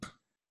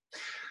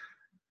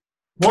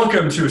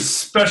Welcome to a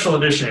special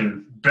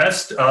edition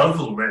Best of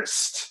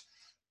List.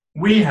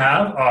 We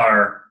have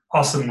our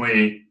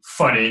awesomely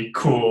funny,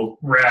 cool,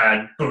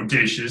 rad,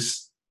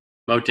 bodacious,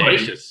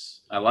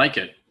 I like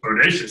it.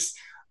 bodacious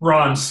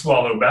Ron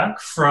Swallowback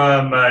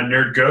from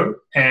NerdGoat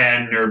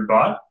and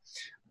NerdBot.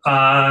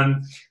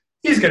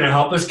 He's going to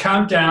help us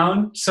count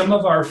down some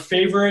of our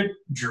favorite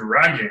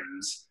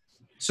dragons.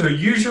 So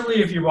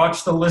usually if you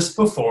watch the list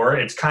before,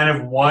 it's kind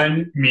of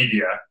one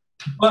media.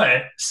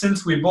 But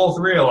since we both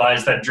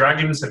realize that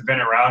dragons have been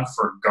around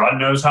for God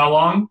knows how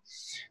long,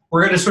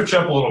 we're going to switch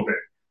up a little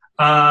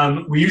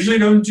bit. We usually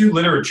don't do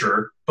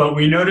literature, but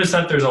we notice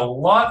that there's a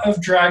lot of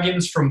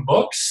dragons from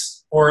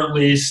books, or at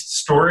least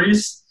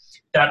stories,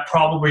 that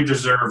probably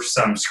deserve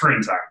some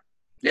screen time.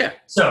 Yeah.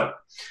 So,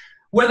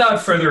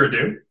 without further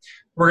ado,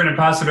 we're going to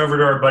pass it over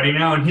to our buddy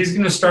now, and he's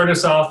going to start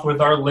us off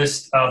with our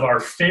list of our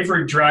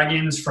favorite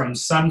dragons from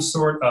some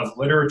sort of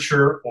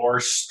literature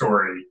or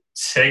story.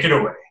 Take it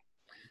away.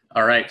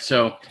 All right,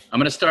 so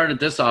I'm going to start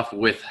this off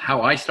with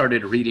how I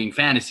started reading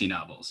fantasy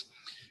novels.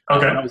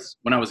 Okay.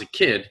 When I was a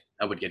kid,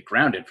 I would get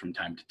grounded from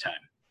time to time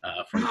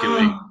from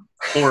doing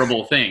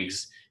horrible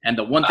things. And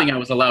the one thing I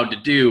was allowed to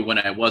do when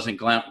I wasn't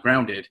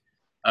grounded,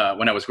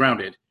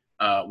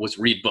 was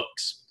read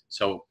books.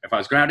 So if I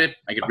was grounded,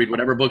 I could read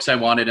whatever books I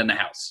wanted in the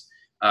house.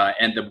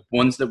 And the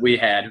ones that we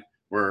had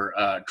were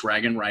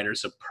Dragon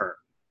Riders of Pern.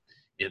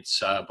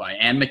 It's by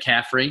Anne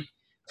McCaffrey.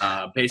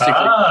 Basically,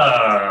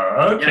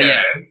 okay.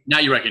 Yeah. Now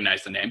you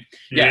recognize the name.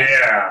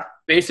 Yeah.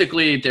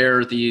 Basically, there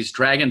are these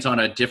dragons on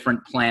a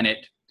different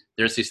planet.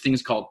 There's these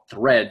things called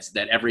threads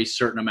that every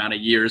certain amount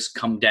of years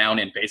come down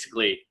and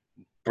basically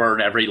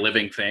burn every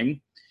living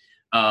thing.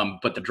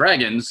 But the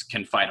dragons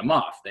can fight them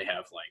off. They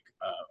have like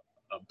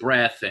a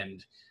breath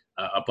and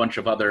a bunch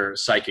of other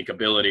psychic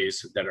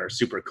abilities that are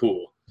super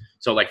cool.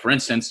 So, like for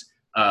instance,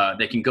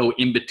 they can go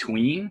in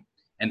between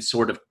and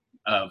sort of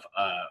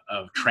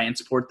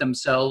transport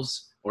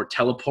themselves or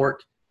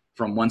teleport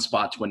from one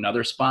spot to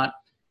another spot,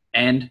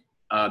 and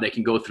they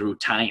can go through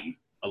time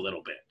a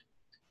little bit.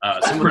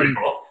 That's pretty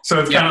cool. So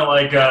it's kind of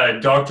like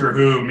Doctor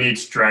Who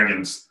meets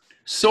dragons.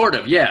 Sort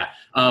of, yeah.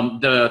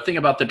 The thing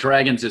about the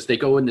dragons is they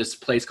go in this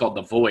place called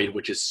the Void,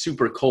 which is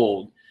super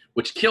cold,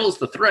 which kills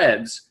the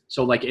threads.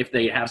 So like if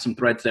they have some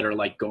threads that are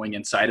like going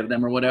inside of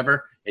them or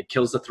whatever, it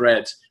kills the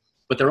threads.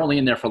 But they're only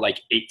in there for like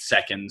 8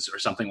 seconds or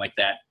something like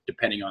that,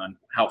 depending on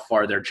how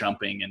far they're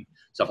jumping and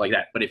stuff like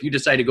that. But if you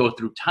decide to go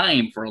through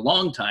time for a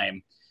long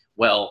time,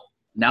 well,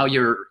 now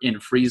you're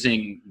in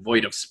freezing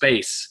void of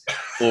space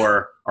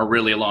for a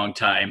really long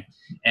time.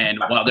 And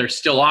while there's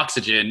still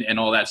oxygen and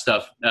all that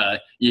stuff,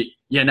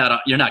 you're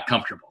not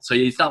comfortable. So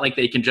it's not like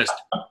they can just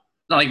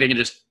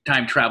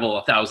time travel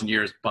 1,000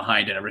 years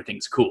behind and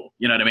everything's cool.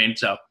 You know what I mean?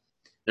 So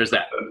there's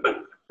that.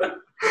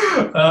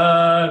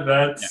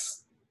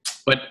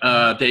 But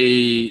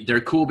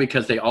they're cool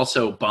because they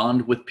also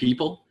bond with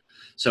people.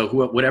 So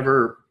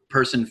whatever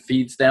person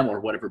feeds them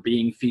or whatever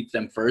being feeds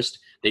them first,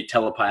 they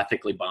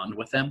telepathically bond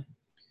with them.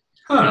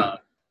 Huh.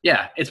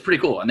 Yeah, it's pretty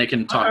cool, and they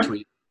can talk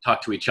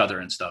to each other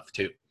and stuff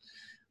too.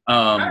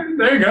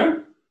 There you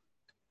go.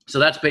 So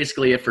that's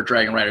basically it for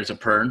Dragon Riders of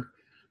Pern.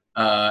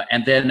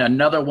 And then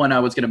another one I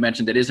was going to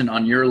mention that isn't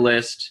on your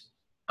list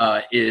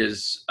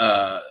is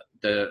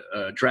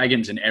the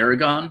Dragons in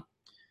Aragon.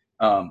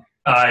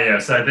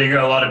 Yes, I think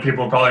a lot of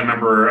people probably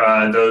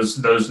remember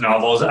those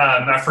novels.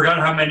 I forgot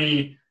how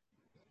many.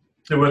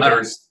 There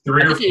was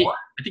 3 or 4.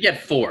 I think he had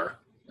 4.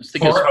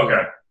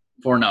 Okay.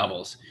 4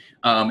 novels.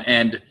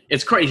 And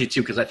it's crazy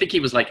too because I think he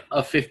was like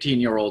a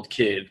 15-year-old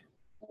kid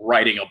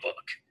writing a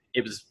book.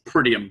 It was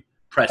pretty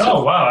impressive.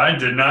 Oh wow, I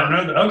did not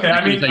know that. Okay,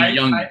 I mean,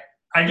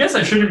 I guess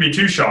I shouldn't be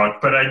too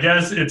shocked, but I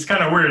guess it's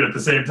kind of weird at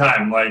the same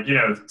time. Like,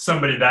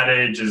 somebody that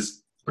age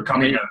is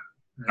becoming a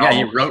novelist.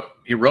 Yeah,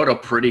 he wrote a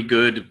pretty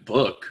good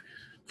book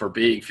for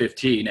being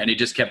 15, and he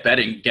just kept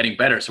getting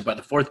better. So by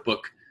the 4th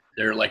book,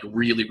 they're like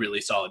really, really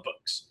solid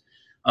books.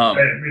 If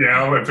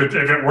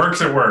it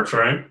works, it works,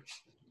 right?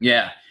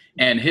 Yeah,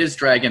 and his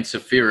dragon,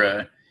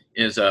 Saphira,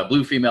 is a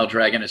blue female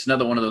dragon. It's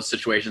another one of those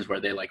situations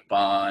where they like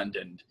bond,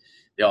 and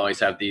they always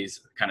have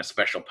these kind of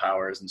special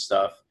powers and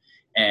stuff.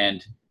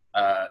 And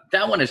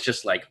that one is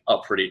just like a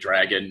pretty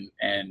dragon,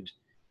 and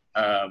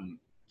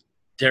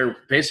there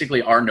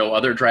basically are no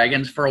other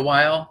dragons for a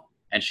while,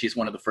 and she's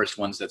one of the first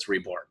ones that's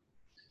reborn.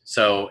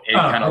 So it's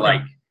kind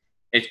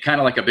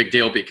of like a big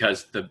deal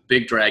because the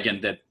big dragon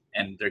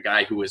and the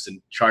guy who was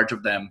in charge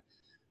of them,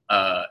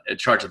 in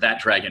charge of that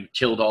dragon,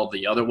 killed all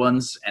the other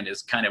ones and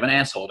is kind of an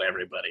asshole to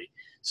everybody.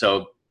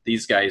 So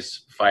these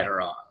guys fight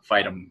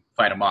him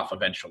off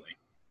eventually.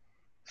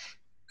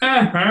 All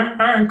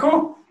right,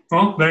 cool.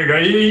 Well, there you go.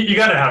 You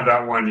got to have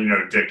that one,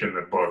 dick in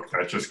the book.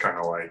 That's just kind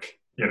of like,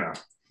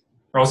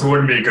 or else it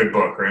wouldn't be a good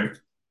book, right?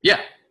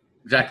 Yeah,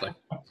 exactly.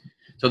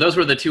 So those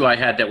were the 2 I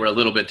had that were a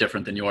little bit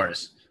different than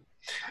yours.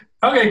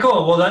 Okay,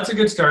 cool. Well, that's a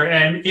good start.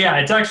 And yeah,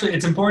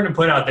 it's important to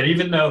put out that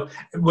even though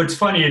what's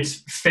funny,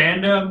 it's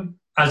fandom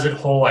as a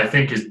whole, I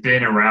think has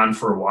been around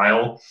for a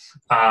while.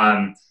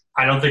 I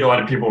don't think a lot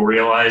of people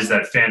realize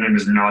that fandom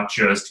is not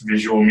just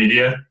visual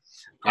media.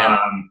 Yeah.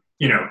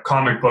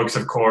 comic books,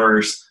 of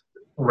course,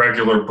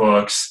 regular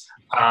books,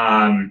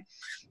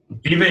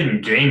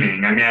 even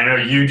gaming. I mean, I know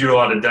you do a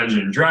lot of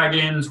Dungeons and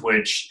Dragons,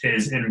 which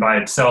is in by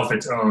itself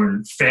its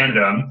own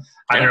fandom.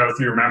 I don't know if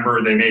you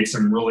remember, they made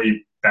some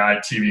really bad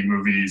TV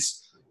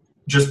movies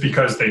just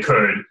because they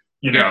could,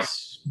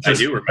 Yes, I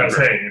do remember. Because,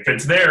 hey, if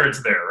it's there,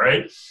 it's there,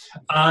 right?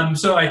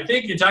 So I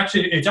think it's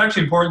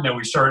actually important that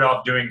we start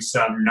off doing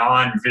some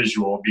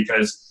non-visual,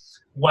 because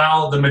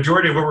while the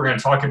majority of what we're going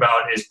to talk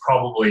about is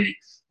probably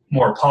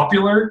more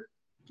popular,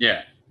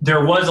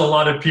 there was a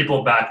lot of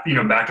people back in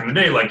the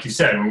day, like you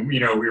said, when, we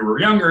were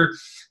younger,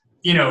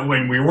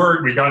 when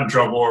we got in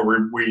trouble or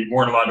we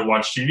weren't allowed to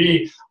watch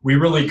TV, we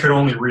really could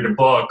only read a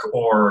book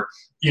or,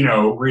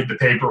 read the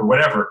paper or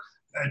whatever.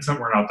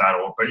 We're not that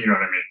old, but you know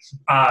what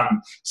I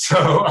mean?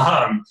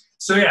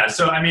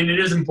 So I mean, it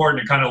is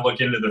important to kind of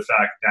look into the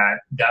fact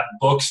that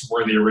books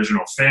were the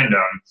original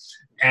fandom.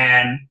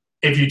 And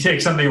if you take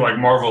something like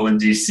Marvel and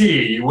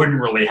DC, you wouldn't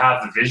really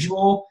have the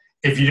visual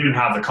if you didn't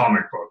have the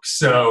comic books.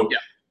 So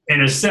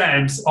in a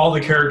sense, all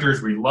the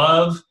characters we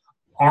love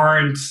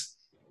aren't,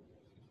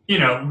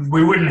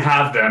 we wouldn't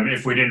have them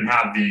if we didn't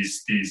have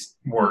these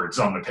words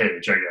on the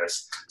page, I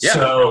guess. Yeah,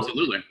 so,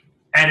 absolutely.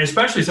 And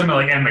especially something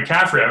like Anne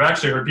McCaffrey, I've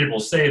actually heard people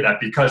say that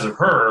because of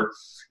her,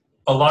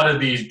 a lot of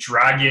these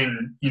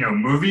dragon,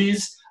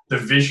 movies, the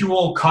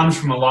visual comes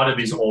from a lot of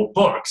these old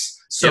books.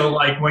 So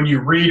like when you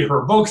read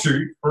her books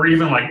or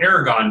even like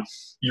Aragon,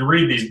 you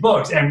read these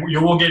books, and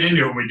we'll get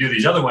into it when we do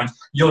these other ones,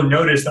 you'll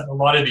notice that a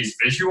lot of these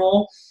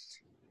visual,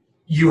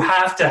 you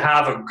have to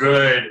have a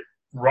good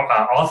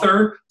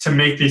author to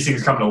make these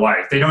things come to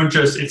life.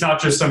 It's not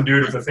just some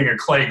dude with a thing of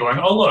clay going,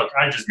 oh, look,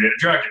 I just made a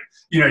dragon.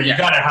 You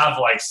got to have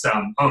like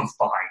some oomph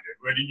behind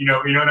it. You know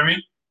what I mean?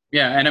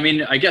 Yeah, and I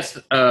mean, I guess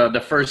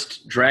the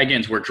first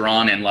dragons were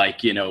drawn in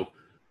like,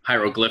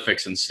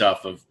 hieroglyphics and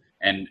stuff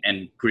and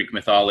Greek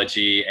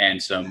mythology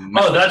and some.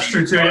 Oh, that's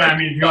true too. Yeah, I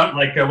mean, if you want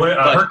like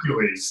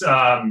Hercules.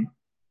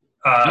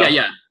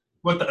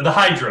 What the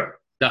Hydra?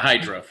 The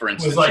Hydra, for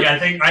instance, was like I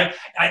think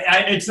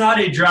it's not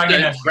a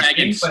dragon, but I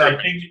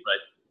think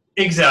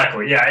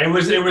exactly. Yeah, it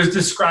was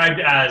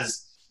described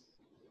as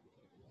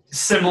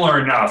similar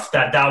enough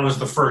that was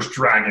the first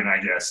dragon, I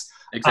guess.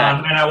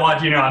 Exactly. And I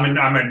watch,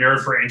 I'm a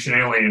nerd for Ancient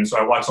Aliens, so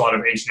I watch a lot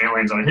of Ancient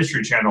Aliens on the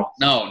History Channel.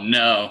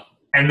 No.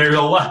 And there's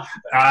a lot.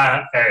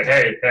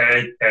 Hey.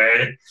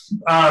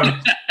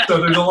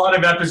 So there's a lot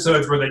of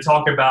episodes where they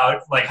talk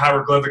about like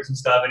hieroglyphics and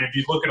stuff. And if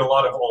you look at a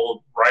lot of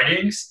old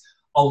writings,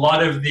 a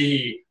lot of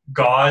the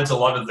gods, a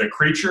lot of the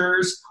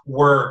creatures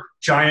were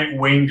giant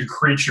winged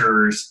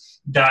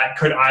creatures that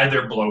could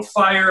either blow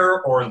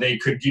fire or they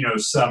could, they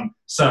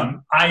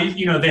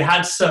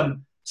had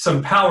some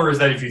powers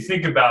that, if you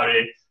think about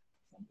it,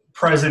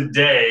 present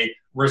day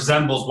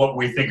resembles what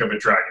we think of a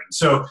dragon.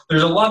 So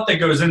there's a lot that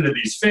goes into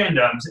these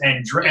fandoms,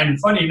 and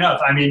funny enough,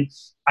 I mean,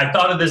 I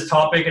thought of this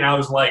topic and I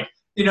was like,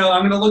 I'm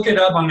going to look it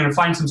up. I'm going to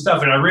find some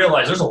stuff, and I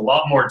realized there's a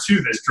lot more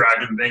to this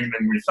dragon thing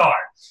than we thought.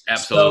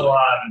 Absolutely. So,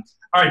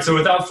 all right. So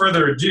without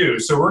further ado,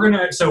 so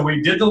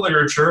we did the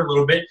literature a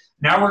little bit.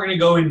 Now we're going to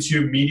go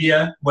into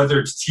media, whether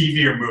it's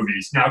TV or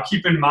movies. Now,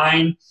 keep in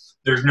mind,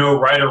 there's no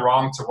right or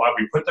wrong to why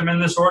we put them in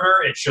this order.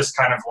 It's just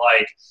kind of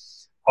like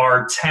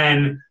our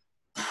 10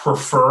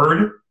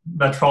 preferred.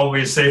 That's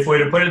probably a safe way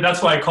to put it.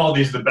 That's why I call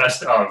these the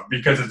best of,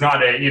 because it's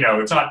not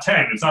it's not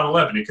 10, it's not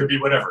 11. It could be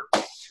whatever.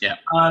 Yeah.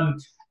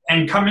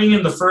 And coming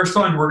in the first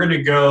one, we're going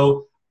to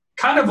go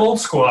kind of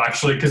old school,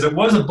 actually, because it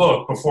was a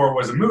book before it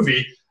was a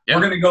movie. Yep.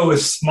 We're going to go with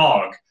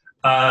Smaug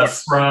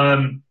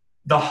from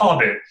The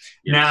Hobbit.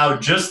 Now,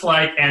 just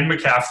like Anne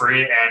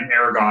McCaffrey and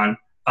Aragon,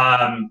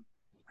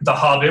 The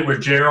Hobbit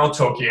with J.R.R.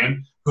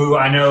 Tolkien, who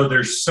I know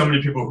there's so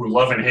many people who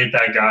love and hate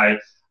that guy.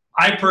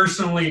 I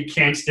personally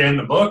can't stand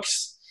the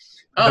books.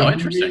 Oh, the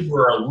interesting. movies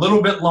were a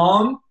little bit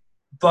long,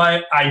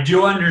 but I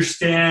do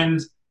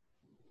understand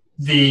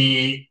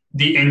the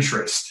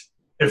interest,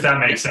 if that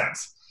makes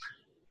sense.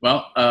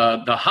 Well,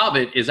 The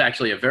Hobbit is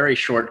actually a very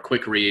short,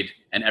 quick read,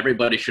 and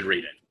everybody should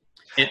read it.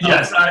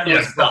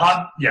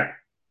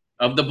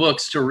 Of the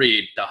books to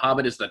read, The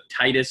Hobbit is the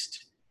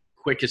tightest,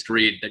 quickest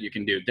read that you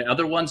can do. The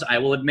other ones, I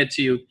will admit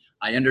to you,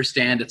 I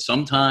understand that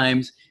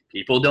sometimes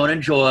people don't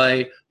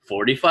enjoy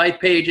 45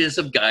 pages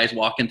of guys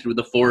walking through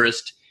the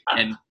forest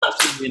and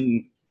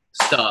seeing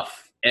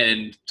stuff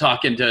and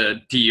talking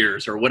to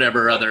deers or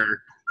whatever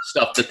other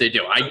stuff that they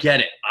do. I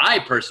get it. I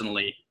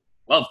personally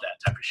love that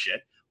type of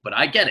shit, but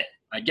I get it.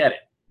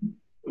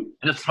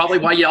 And it's probably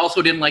why you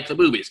also didn't like the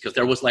movies, because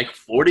there was like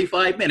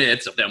 45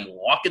 minutes of them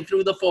walking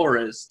through the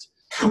forest.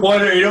 Well,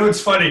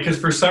 it's funny, because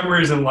for some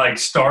reason, like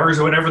Stars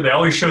or whatever, they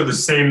always show the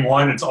same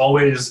one. It's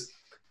always,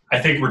 I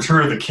think,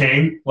 Return of the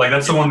King. Like,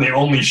 that's the one they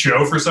only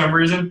show for some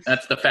reason.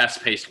 That's the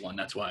fast-paced one.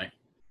 That's why.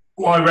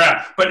 Well,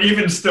 yeah, but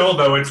even still,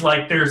 though, it's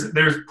like there's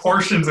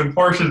portions and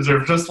portions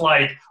of just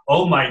like,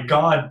 oh my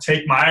God,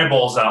 take my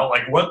eyeballs out.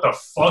 Like, what the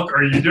fuck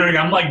are you doing?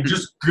 I'm like,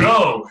 just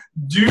go.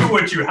 Do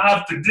what you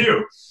have to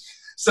do.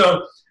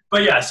 So,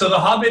 but yeah, so The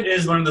Hobbit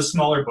is one of the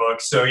smaller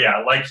books. So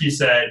yeah, like he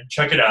said,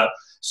 check it out.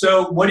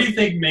 So what do you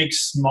think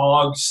makes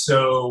Smaug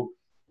so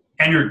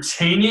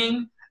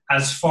entertaining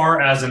as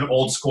far as an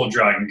old school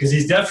dragon, because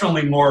he's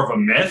definitely more of a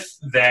myth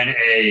than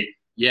a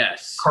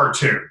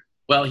cartoon.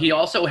 Well, he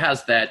also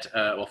has that.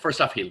 Well, first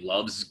off, he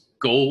loves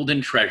gold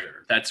and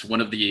treasure. That's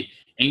one of the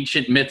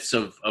ancient myths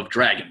of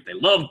dragon. They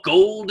love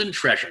gold and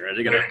treasure.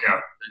 They're gonna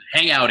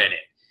hang out in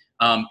it.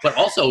 But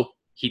also,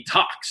 he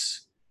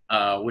talks,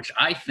 which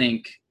I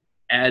think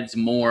adds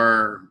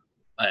more.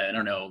 I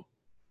don't know,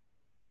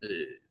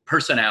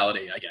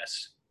 personality, I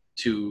guess,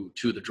 to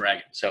the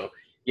dragon. So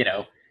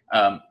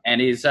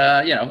and he's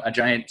a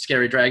giant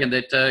scary dragon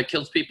that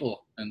kills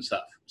people and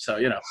stuff. So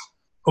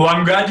Well,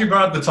 I'm glad you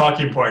brought up the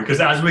talking point, because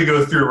as we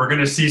go through, we're going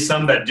to see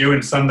some that do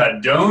and some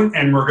that don't,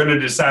 and we're going to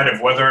decide if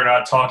whether or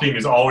not talking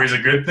is always a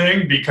good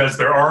thing, because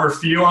there are a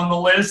few on the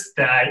list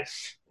that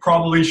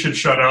probably should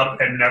shut up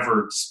and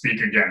never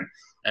speak again.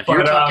 If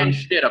you're talking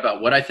shit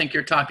about what I think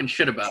you're talking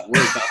shit about,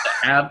 we're about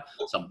to have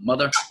some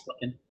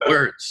motherfucking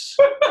words.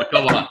 But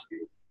go on.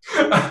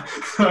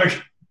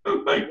 Okay.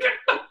 Oh my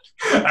God.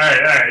 All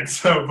right.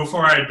 So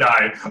before I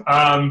die,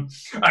 all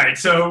right.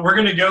 So we're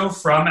going to go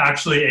from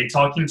actually a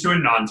talking to a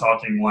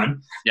non-talking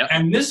one. Yep.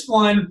 And this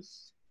one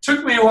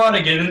took me a while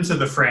to get into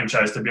the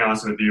franchise, to be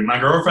honest with you. My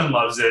girlfriend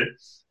loves it.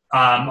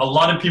 A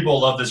lot of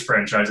people love this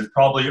franchise. It's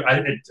probably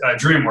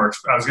DreamWorks.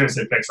 I was going to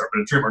say Pixar,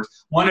 but it's DreamWorks.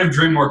 One of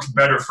DreamWorks'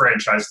 better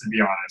franchise, to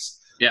be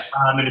honest. Yeah.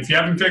 And if you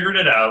haven't figured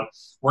it out,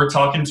 we're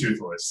talking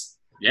Toothless.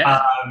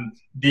 Yeah.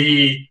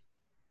 The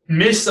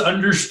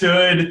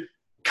misunderstood,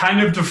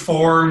 kind of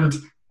deformed,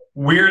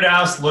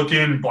 weird-ass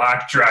looking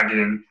black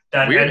dragon.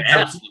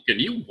 Weird-ass looking?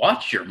 You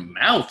watch your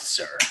mouth,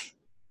 sir.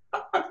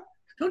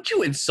 Don't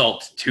you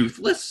insult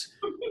Toothless.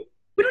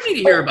 We don't need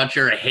to hear about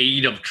your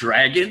hate of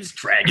dragons,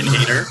 dragon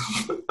hater.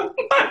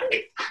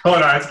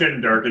 Hold on, it's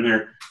getting dark in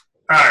here.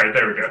 All right,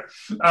 there we go.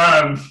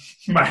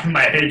 My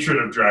hatred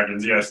of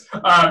dragons, yes.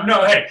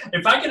 No, hey,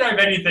 if I could have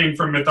anything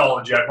from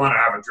mythology, I'd want to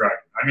have a dragon.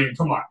 I mean,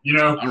 come on,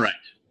 All right.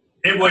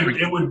 It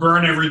would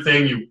burn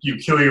everything. You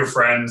kill your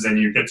friends, and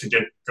you get to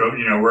go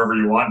wherever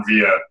you want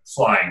via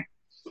flying.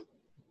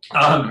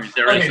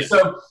 Okay,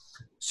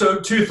 so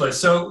Toothless.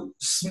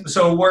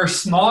 So where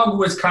Smog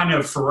was kind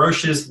of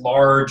ferocious,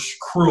 large,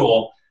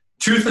 cruel,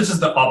 Toothless is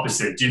the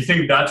opposite. Do you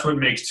think that's what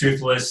makes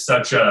Toothless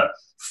such a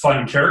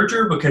fun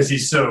character, because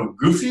he's so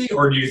goofy,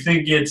 or do you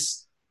think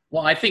it's?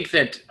 Well, I think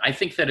that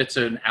it's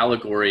an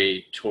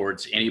allegory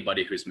towards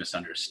anybody who's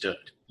misunderstood.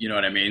 You know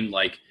what I mean?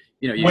 Like.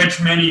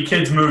 Which many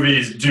kids'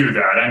 movies do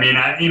that. I mean,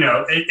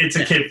 it's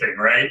a kid thing,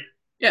 right?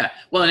 Yeah.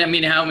 Well, I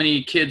mean, how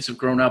many kids have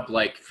grown up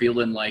like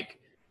feeling like,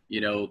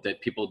 that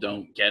people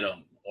don't get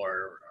them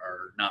or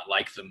not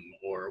like them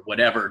or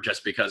whatever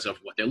just because of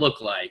what they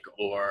look like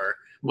or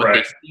what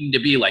they seem to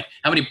be like.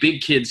 How many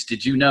big kids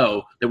did you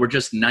know that were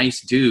just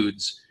nice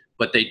dudes,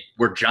 but they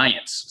were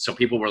giants? So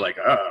people were like,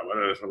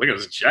 oh, look at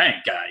this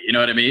giant guy. You know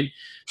what I mean?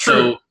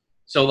 True.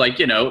 So like,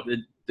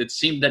 it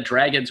seemed that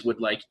dragons would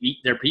like eat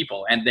their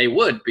people, and they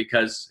would,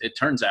 because it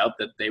turns out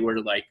that they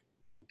were like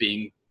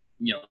being,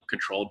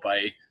 controlled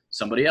by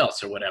somebody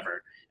else or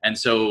whatever. And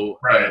so,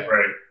 right.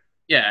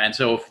 Yeah. And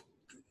so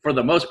for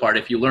the most part,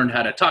 if you learned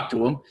how to talk to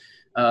them,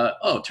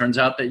 it turns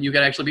out that you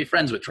could actually be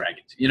friends with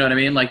dragons. You know what I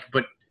mean? Like,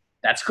 but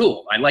that's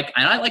cool. I like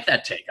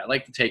that take. I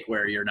like the take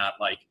where you're not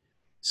like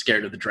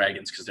scared of the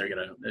dragons because they're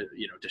going to,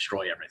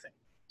 destroy everything.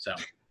 So.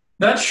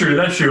 That's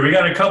true. We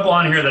got a couple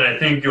on here that I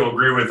think you'll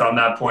agree with on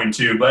that point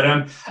too. But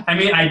I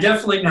mean, I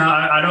definitely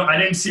I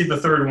didn't see the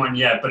third one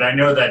yet, but I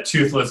know that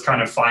Toothless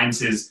kind of finds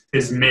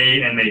his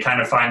mate, and they kind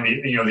of find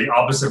the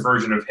opposite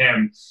version of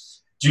him.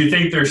 Do you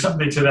think there's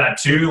something to that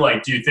too?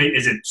 Like, do you think,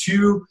 is it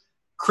too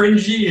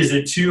cringy? Is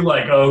it too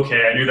like,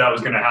 okay, I knew that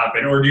was going to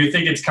happen, or do you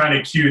think it's kind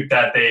of cute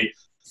that they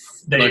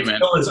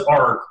kill his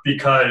arc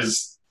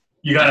because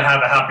you got to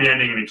have a happy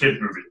ending in a kids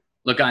movie?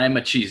 Look, I am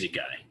a cheesy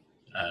guy.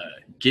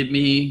 Give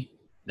me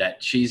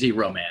that cheesy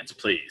romance,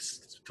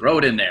 please. Throw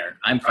it in there.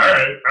 I'm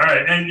fine. All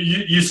right. And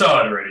you saw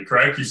it already,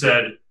 correct? You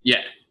said.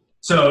 Yeah.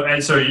 So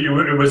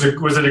was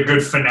it a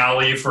good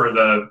finale for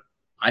the?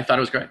 I thought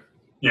it was great.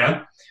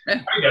 Yeah. All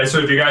right, guys. So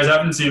if you guys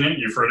haven't seen it,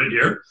 you've heard it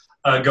here.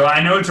 Go.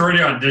 I know it's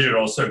already on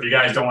digital, so if you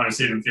guys don't want to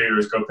see it in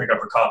theaters, go pick up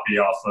a copy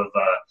off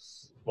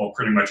of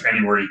pretty much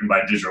anywhere you can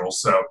buy digital.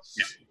 So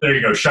There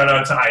you go. Shout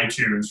out to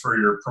iTunes for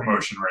your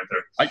promotion right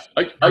there.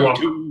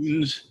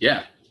 iTunes.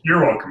 Yeah.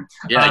 You're welcome.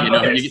 Yeah,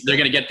 they're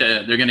gonna get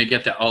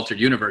the altered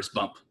universe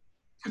bump.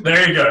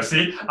 There you go.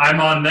 See, I'm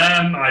on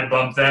them. I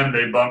bump them.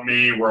 They bump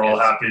me. We're all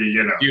happy.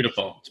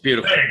 Beautiful. It's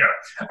beautiful. There you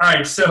go. All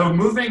right. So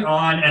moving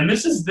on, and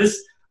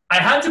this. I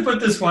had to put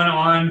this one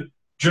on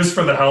just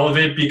for the hell of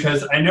it,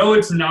 because I know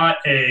it's not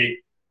a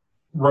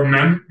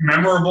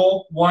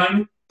memorable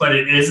one, but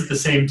it is at the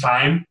same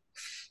time.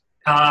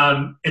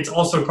 It's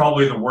also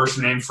probably the worst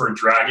name for a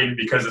dragon,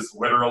 because it's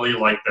literally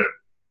like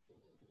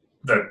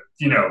the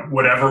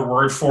whatever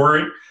word for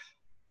it.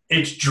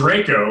 It's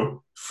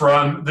Draco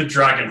from the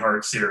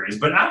Dragonheart series,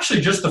 but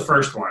actually just the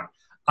first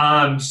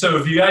one. So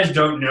if you guys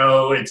don't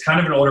know, it's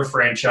kind of an older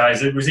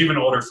franchise. It was even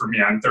older for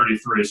me. I'm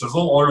 33, so it's a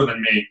little older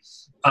than me.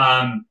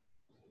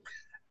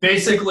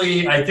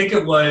 Basically, I think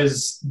it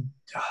was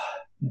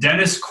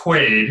Dennis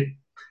Quaid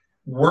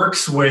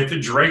works with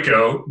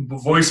Draco,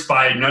 voiced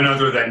by none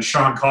other than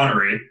Sean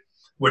Connery,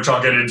 which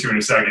I'll get into in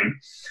a second.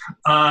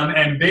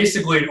 And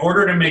basically, in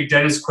order to make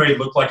Dennis Quaid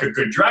look like a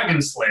good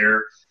dragon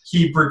slayer,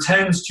 he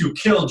pretends to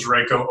kill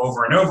Draco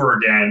over and over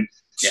again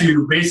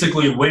to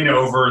basically win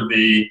over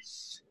the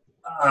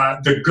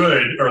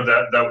good or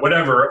the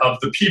whatever of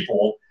the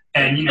people,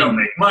 and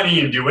make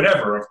money and do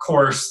whatever. Of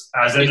course,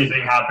 as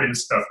anything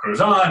happens, stuff goes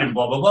on and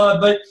blah blah blah.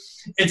 But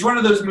it's one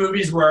of those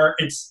movies where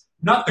it's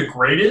not the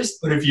greatest,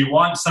 but if you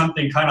want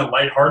something kind of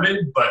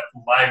lighthearted but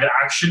live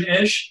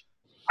action-ish,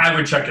 I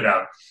would check it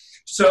out.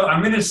 So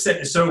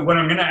what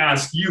I'm gonna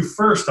ask you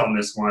first on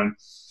this one,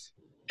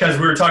 because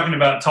we were talking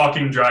about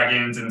talking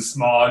dragons and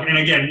Smaug, and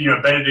again,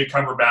 Benedict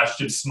Cumberbatch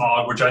did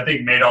Smaug, which I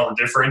think made all the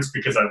difference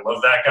because I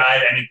love that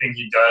guy. Anything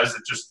he does,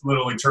 it just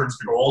literally turns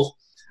to gold.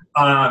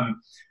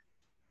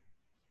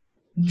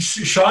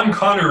 Sean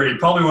Connery,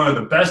 probably one of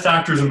the best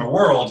actors in the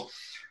world,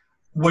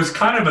 was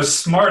kind of a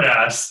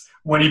smartass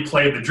when he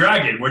played the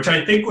dragon, which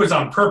I think was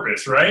on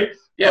purpose, right?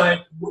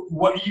 Yeah. But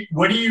what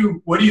do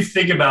you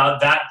think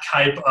about that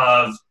type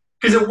of?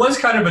 Because it was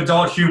kind of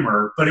adult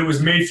humor, but it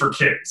was made for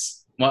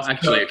kids. Well,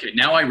 actually, okay.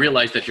 Now I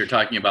realize that you're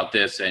talking about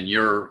this, and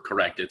you're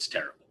correct. It's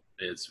terrible.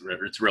 It's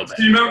real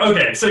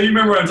bad. So you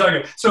remember what I'm talking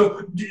about.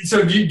 So do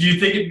you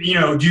think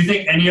do you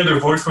think any other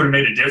voice would have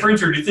made a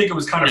difference, or do you think it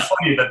was kind of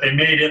funny that they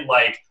made it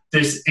like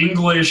this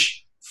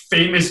English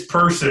famous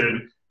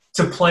person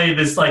to play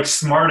this like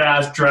smart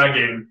ass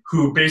dragon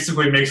who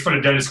basically makes fun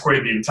of Dennis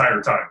Quaid the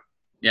entire time?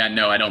 Yeah,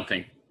 no, I don't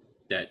think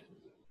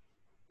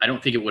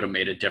it would have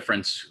made a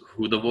difference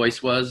who the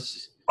voice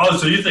was. Oh,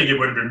 so you think it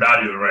would have been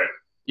bad either way?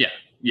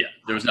 Yeah.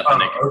 There was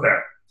nothing. Okay.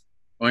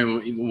 I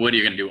mean, what are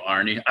you gonna do,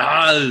 Arnie?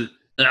 I'm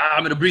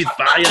gonna breathe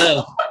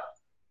fire.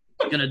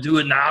 I'm gonna do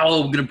it now.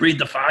 I'm gonna breathe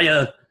the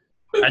fire.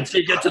 I'd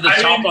say get to the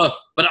chopper,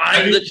 but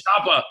I'm the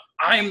chopper.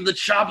 I'm the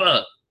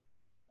chopper.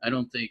 I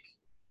think.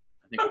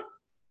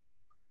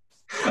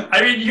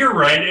 I mean, you're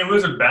right. It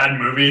was a bad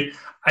movie.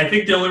 I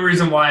think the only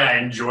reason why I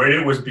enjoyed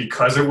it was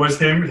because it was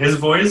his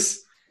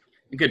voice.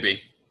 It could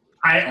be.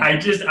 I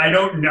just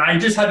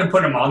had to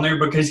put him on there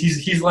because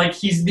he's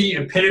the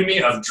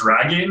epitome of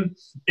dragon,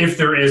 if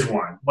there is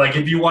one. Like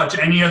if you watch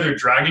any other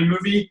dragon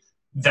movie,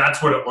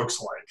 that's what it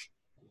looks like.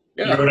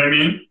 Yeah. You know what I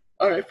mean?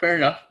 All right, fair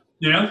enough.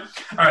 All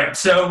right,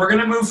 so we're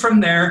gonna move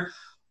from there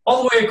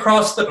all the way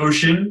across the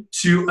ocean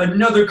to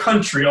another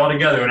country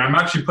altogether. And I'm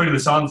actually putting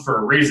this on for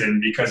a reason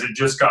because it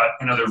just got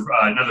another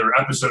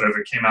episode of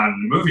it came out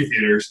in the movie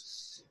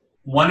theaters.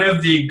 One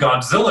of the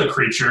Godzilla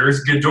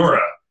creatures, Ghidorah,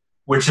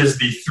 which is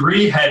the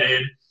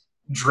three-headed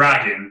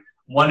dragon.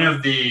 One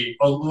of the,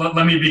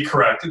 let me be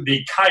correct,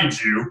 the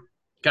kaiju.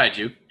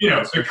 Kaiju.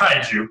 The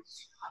kaiju.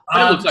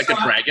 It looks like a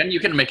dragon.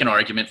 You can make an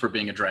argument for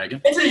being a dragon.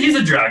 He's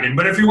a dragon,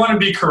 but if you want to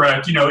be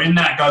correct, in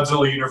that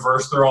Godzilla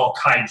universe, they're all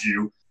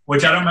kaiju,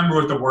 which I don't remember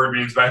what the word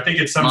means, but I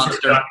think it's some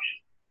monster. Sort of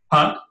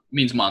Huh? It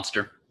means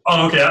monster.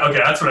 Oh, okay,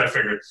 that's what I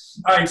figured.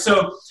 All right,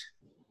 so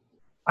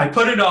I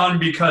put it on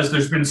because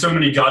there's been so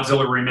many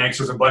Godzilla remakes.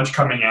 There's a bunch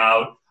coming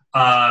out.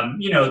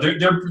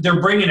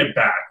 They're bringing it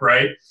back,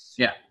 right?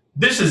 Yeah.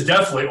 This is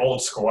definitely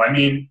old school. I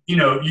mean,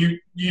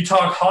 you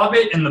talk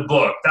Hobbit in the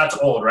book, that's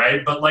old,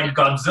 right? But like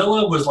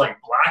Godzilla was like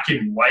black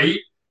and white,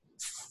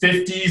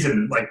 50s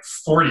and like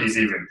 40s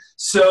even.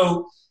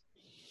 So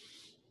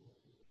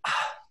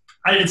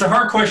it's a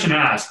hard question to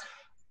ask.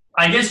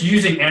 I guess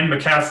using Anne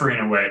McCaffrey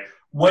in a way,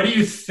 what do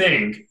you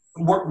think?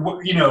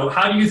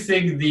 How do you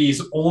think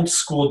these old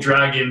school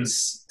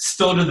dragons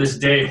still to this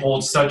day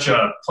hold such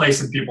a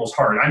place in people's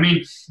heart? I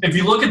mean, if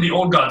you look at the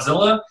old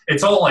Godzilla,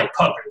 it's all like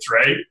puppets,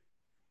 right?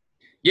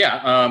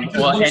 Yeah.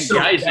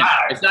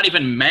 It's not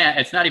even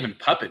It's not even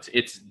puppets.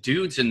 It's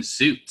dudes in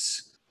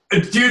suits.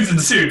 It's dudes in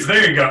suits.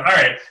 There you go. All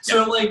right.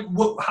 So, like,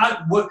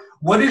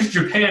 what does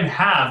Japan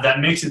have that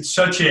makes it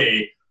such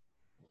a?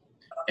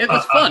 It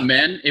was fun,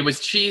 man. It was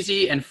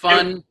cheesy and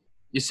fun.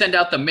 You send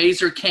out the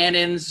maser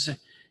cannons,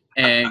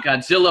 and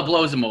Godzilla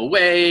blows him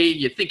away.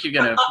 You think you're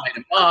gonna fight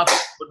him off,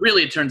 but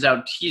really it turns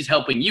out he's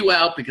helping you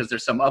out because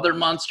there's some other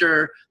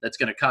monster that's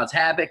gonna cause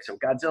havoc. So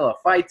Godzilla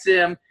fights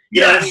him.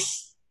 You know what I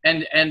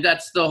mean? And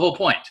that's the whole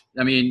point.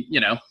 I mean,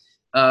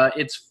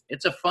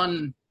 it's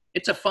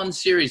a fun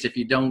series if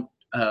you don't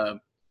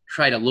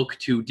try to look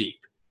too deep.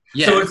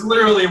 Yeah. So it's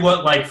literally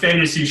what like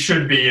fantasy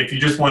should be if you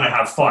just want to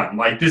have fun.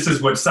 Like this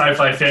is what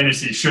sci-fi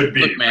fantasy should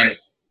be. Look, man, right?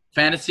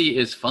 Fantasy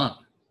is fun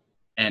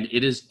and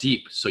it is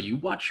deep. So you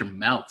watch your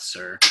mouth,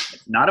 sir.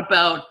 It's not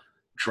about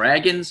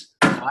dragons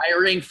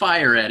firing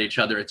fire at each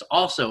other. It's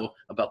also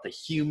about the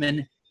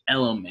human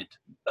element,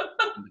 the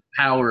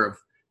power of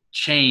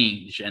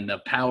change and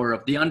the power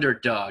of the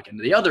underdog and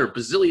the other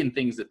bazillion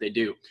things that they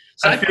do.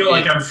 I feel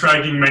like I'm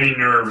striking many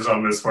nerves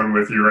on this one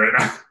with you right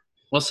now.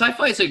 Well,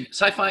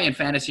 sci-fi and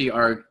fantasy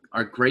are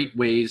great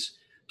ways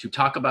to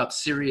talk about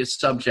serious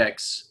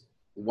subjects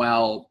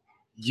while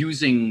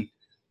using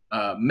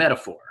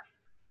metaphor.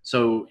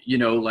 So,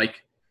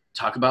 like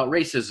talk about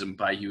racism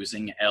by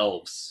using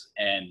elves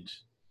and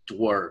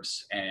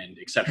dwarves and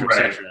et cetera,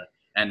 right. et cetera,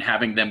 and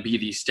having them be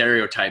these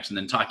stereotypes and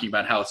then talking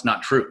about how it's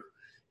not true.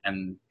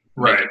 And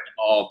Right. making them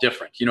all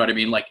different. You know what I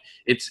mean? Like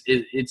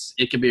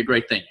it can be a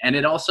great thing. And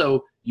it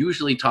also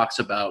usually talks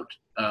about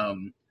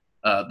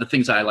the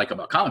things I like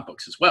about comic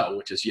books as well,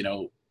 which is,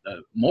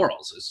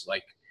 morals is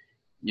like,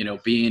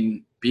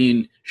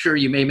 being sure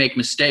you may make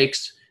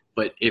mistakes,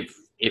 but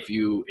if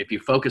you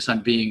focus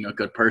on being a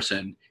good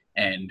person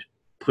and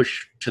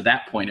push to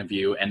that point of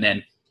view and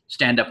then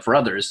stand up for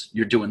others,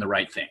 you're doing the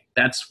right thing.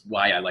 That's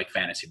why I like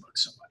fantasy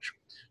books so much.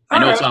 I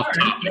know it's off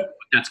topic, but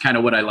that's kind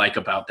of what I like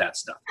about that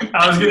stuff.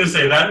 I was going to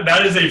say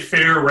that is a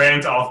fair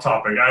rant off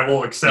topic. I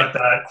will accept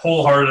that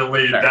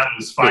wholeheartedly. Sure. That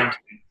is fine. Good.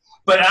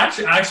 But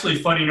actually,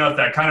 funny enough,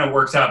 that kind of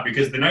works out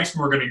because the next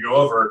one we're going to go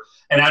over,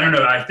 and I don't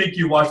know, I think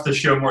you watched the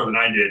show more than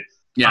I did.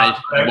 Yeah,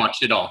 I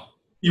watched it all.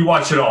 You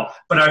watched it all.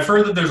 But I've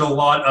heard that there's a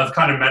lot of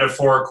kind of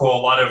metaphorical,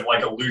 a lot of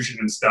like illusion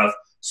and stuff.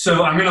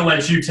 So I'm going to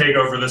let you take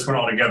over this one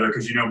altogether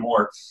because you know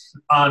more.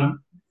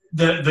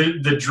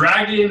 The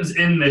dragons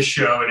in this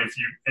show,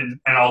 and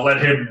I'll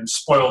let him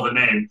spoil the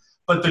name,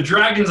 but the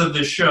dragons of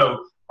this show,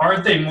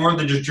 aren't they more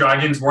than just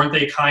dragons? Weren't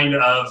they kind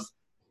of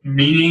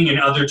meaning in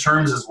other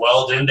terms as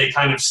well? Didn't they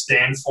kind of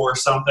stand for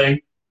something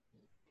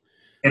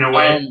in a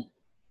way?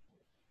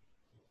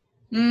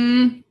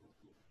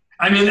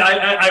 I mean,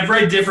 I've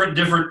read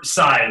different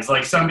sides.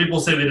 Like some people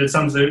say they did,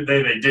 some say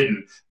they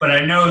didn't. But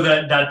I know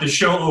that the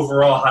show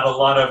overall had a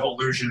lot of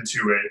allusion to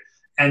it.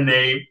 And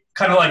they,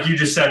 kind of like you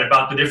just said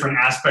about the different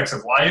aspects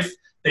of life,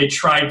 they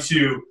tried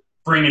to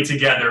bring it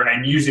together.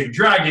 And using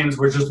dragons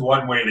was just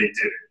one way they did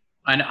it.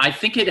 And I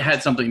think it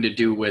had something to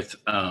do with,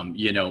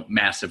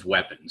 massive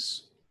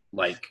weapons.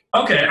 Like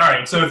okay, all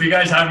right. So if you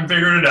guys haven't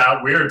figured it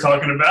out, we are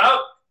talking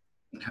about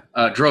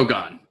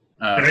Drogon.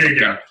 There you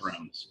go. All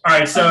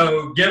right,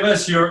 so give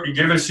us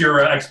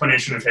your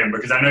explanation of him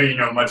because I know you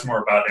know much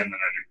more about him than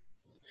I do.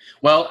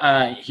 Well,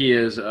 he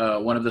is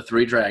one of the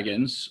three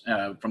dragons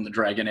from the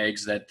dragon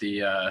eggs that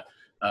the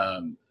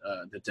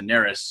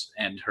Daenerys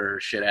and her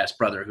shit ass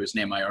brother, whose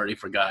name I already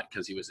forgot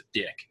because he was a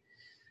dick,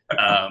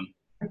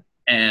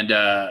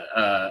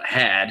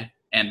 had.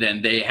 And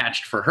then they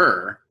hatched for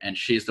her, and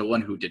she's the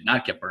one who did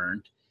not get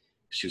burned.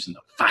 She was in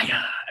the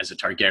fire as a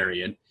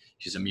Targaryen.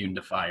 She's immune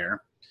to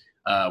fire,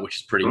 which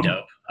is pretty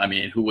dope. I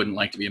mean, who wouldn't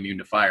like to be immune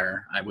to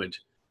fire? I would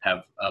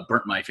have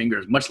burnt my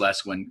fingers, much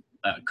less when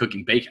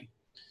cooking bacon.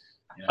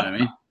 You know what I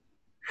mean?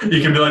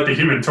 You can be like the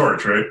Human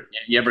Torch, right?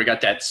 You ever got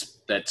that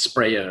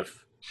spray of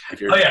if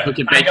you're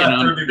cooking bacon? I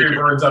got 30-degree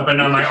burns up and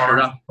on my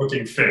arm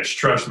cooking fish.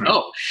 Trust me.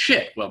 Oh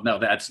shit! Well, no,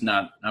 that's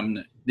not.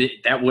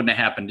 That wouldn't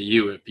have happened to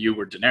you if you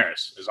were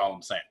Daenerys. Is all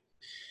I'm saying.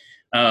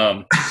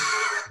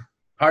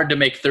 Hard to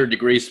make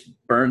third-degree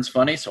burns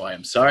funny, so I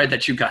am sorry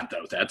that you got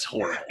those. That's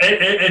horrible.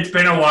 It's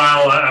been a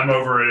while. I'm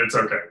over it. It's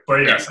okay.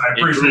 But yes, I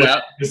appreciate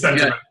the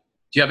sentiment.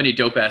 Do you have any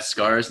dope-ass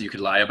scars that you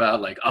could lie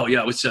about? Like, oh,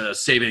 yeah, I was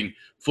saving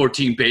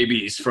 14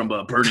 babies from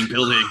a burning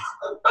building.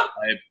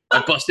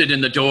 I busted in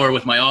the door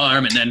with my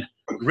arm and then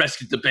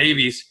rescued the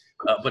babies.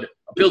 But a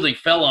building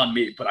fell on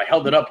me, but I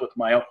held it up with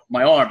my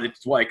arm.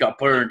 That's why it got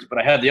burned. But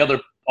I had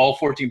all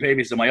 14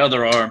 babies in my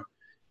other arm.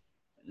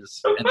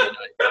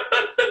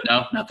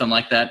 No, nothing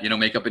like that. You don't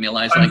make up any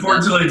lies like that?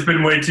 Unfortunately, it's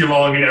been way too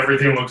long and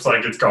everything looks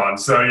like it's gone.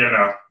 So,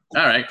 All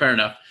right, fair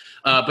enough.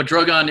 But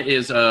Drogon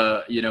is,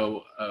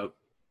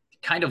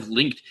 kind of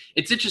linked.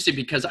 It's interesting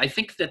because I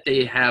think that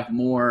they have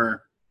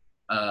more,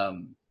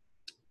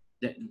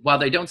 while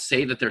they don't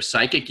say that they're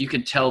psychic, you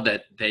can tell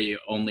that they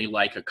only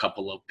like a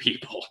couple of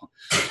people.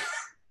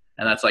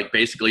 And that's like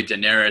basically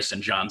Daenerys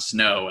and Jon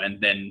Snow.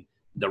 And then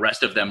the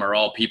rest of them are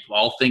all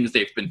things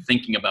they've been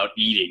thinking about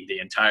eating the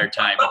entire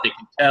time. But they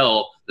can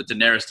tell that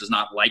Daenerys does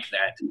not like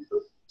that.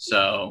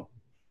 So,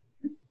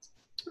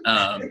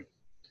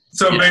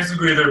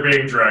 basically they're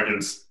being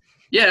dragons.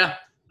 Yeah.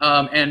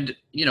 And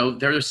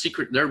they're a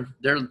secret.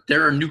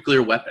 They're a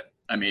nuclear weapon.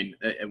 I mean,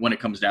 when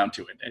it comes down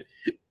to it,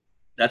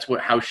 that's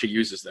how she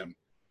uses them.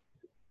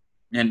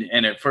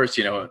 And at first,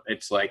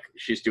 it's like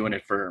she's doing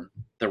it for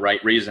the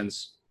right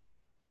reasons,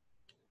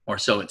 or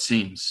so it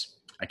seems.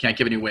 I can't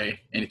give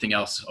anything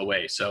else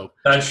away. So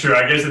that's true.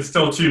 I guess it's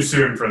still too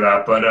soon for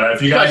that. But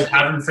if you guys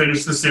haven't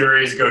finished the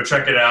series, go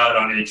check it out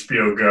on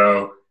HBO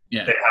Go.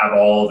 Yeah, they have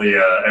all the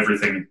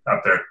everything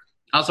up there.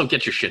 Also,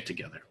 get your shit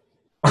together.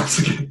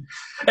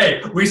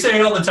 Hey, we say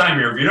it all the time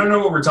here. If you don't know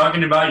what we're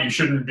talking about, you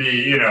shouldn't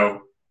be,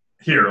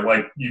 here.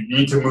 Like, you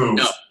need to move.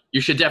 No,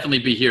 you should definitely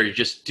be here. You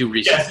just do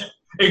research. Yes,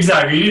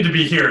 exactly. You need to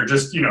be here.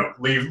 Just,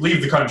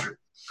 leave the country.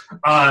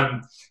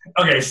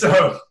 Okay,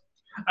 so,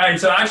 all right.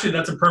 So actually,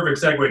 that's a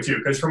perfect segue too,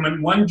 because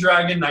from one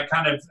dragon that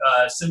kind of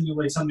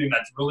simulates something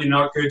that's really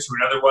not good to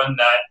another one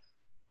that,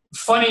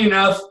 funny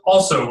enough,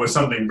 also was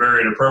something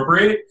very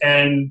inappropriate,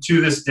 and to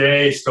this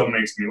day still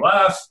makes me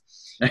laugh.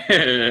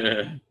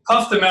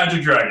 Puff the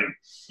Magic Dragon.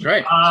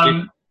 Right.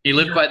 He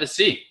lived by the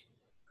sea.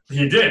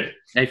 He did.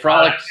 They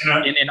frolicked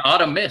in an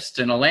autumn mist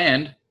in a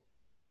land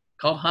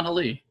called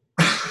Honolulu.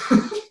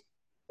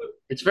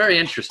 It's very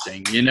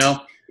interesting,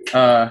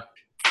 But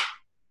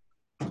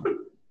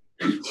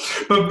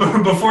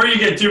before you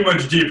get too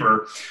much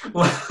deeper,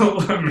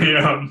 let me.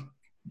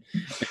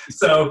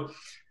 So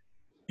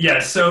Yeah,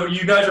 so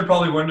you guys are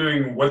probably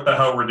wondering what the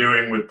hell we're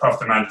doing with Puff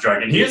the Magic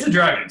Dragon. He is a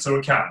dragon, so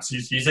it counts.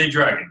 He's a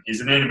dragon.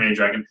 He's an anime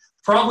dragon.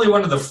 Probably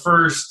one of the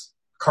first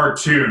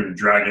cartoon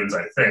dragons,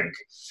 I think.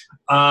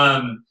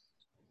 Um,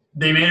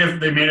 they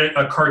made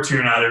a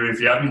cartoon out of it.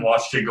 If you haven't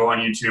watched it, go on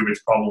YouTube.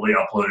 It's probably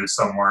uploaded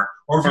somewhere.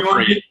 Or if you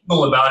want to get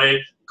people about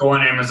it, go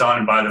on Amazon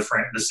and buy the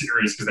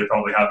series because they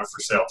probably have it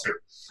for sale too.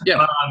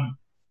 Yeah.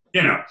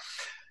 You know,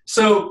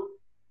 so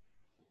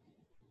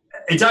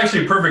it's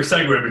actually a perfect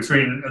segue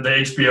between the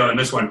HBO and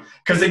this one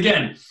because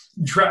again,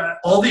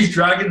 all these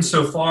dragons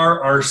so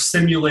far are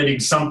simulating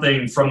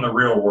something from the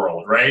real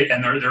world, right?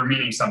 And they're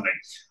meaning something.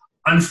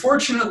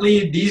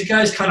 Unfortunately, these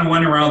guys kind of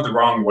went around the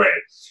wrong way.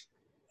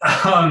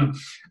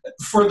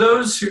 For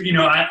those who,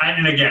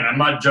 and again, I'm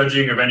not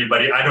judging of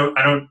anybody. I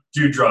don't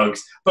do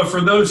drugs, but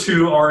for those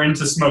who are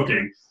into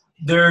smoking,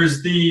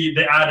 there's the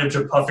adage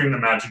of puffing the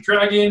magic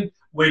dragon,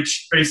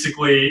 which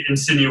basically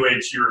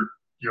insinuates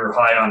you're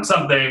high on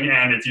something,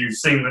 and if you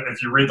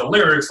read the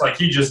lyrics like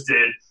he just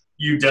did,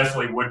 you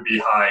definitely would be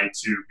high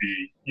to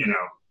be,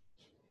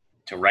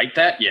 To write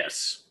that,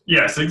 yes.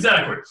 Yes,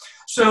 exactly.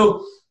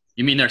 So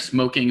you mean they're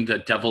smoking the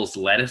devil's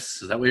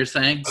lettuce? Is that what you're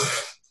saying?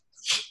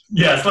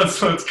 Yes, let's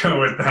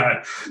go with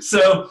that.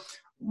 So,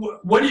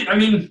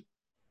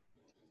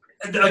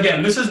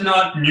 again, this is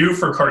not new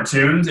for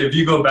cartoons. If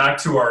you go back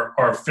to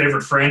our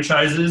favorite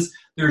franchises,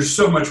 there's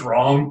so much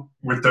wrong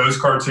with those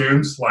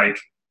cartoons, like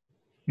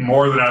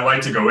more than I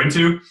like to go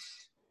into.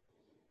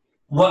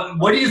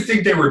 What do you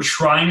think they were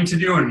trying to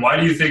do, and why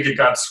do you think it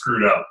got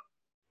screwed up?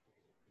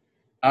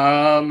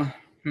 Well,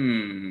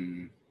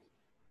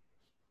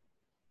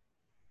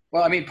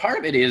 I mean, part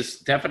of it is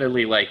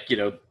definitely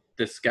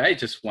this guy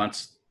just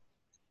wants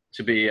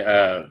to be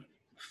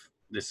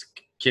this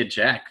kid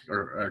Jack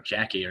or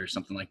Jackie or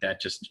something like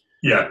that.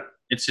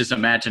 It's his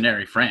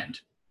imaginary friend.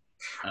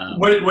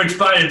 Which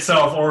by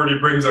itself already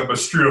brings up a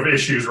strew of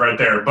issues right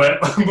there, but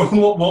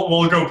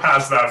we'll go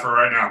past that for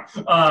right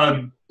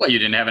now. Well, you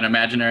didn't have an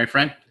imaginary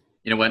friend?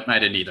 You know what? I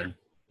didn't either.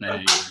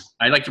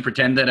 I like to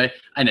pretend that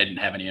I didn't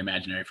have any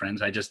imaginary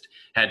friends. I just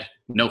had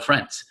no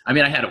friends. I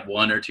mean, I had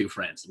one or two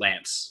friends,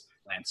 Lance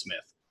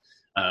Smith.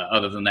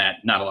 Other than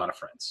that, not a lot of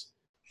friends.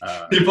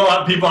 People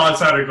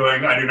outside are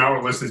going, I do not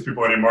want to listen to these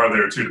people anymore.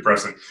 They're too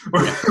depressing.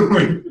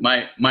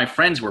 My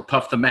friends were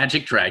Puff the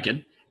Magic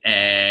Dragon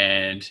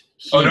and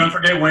don't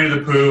forget Winnie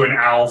the Pooh and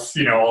Alf,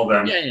 all of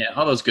them. Yeah,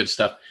 all those good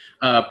stuff.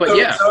 I'm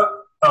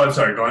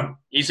sorry, go on.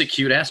 He's a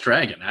cute ass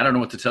dragon. I don't know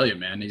what to tell you,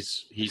 man.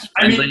 He's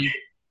friendly.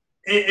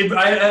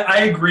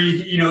 I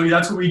agree.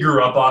 That's what we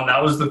grew up on.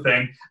 That was the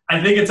thing.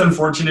 I think it's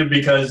unfortunate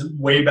because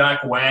way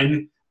back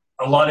when,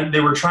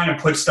 they were trying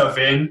to put stuff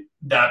in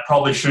that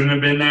probably shouldn't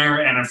have been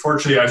there. And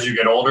unfortunately, as you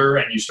get older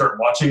and you start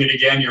watching it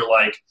again, you're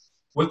like,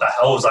 what the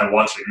hell was I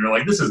watching? And you're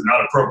like, this is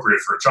not appropriate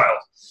for a child.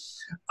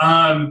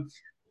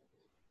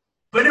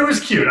 But it was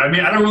cute. I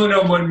mean, I don't really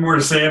know what more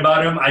to say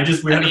about him. I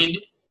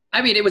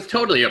mean, it was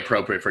totally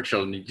appropriate for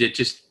children. You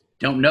just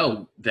don't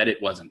know that it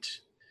wasn't.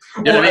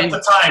 At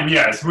the time,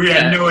 yes. We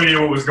had no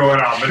idea what was going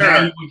on.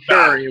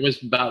 But it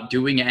was about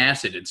doing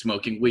acid and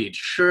smoking weed.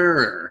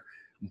 Sure.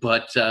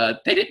 But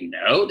they didn't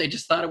know. They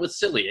just thought it was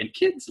silly. And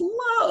kids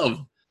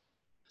love.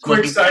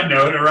 Quick side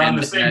note, around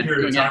the same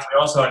period of time, we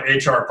also had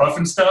HR Puff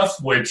and Stuff,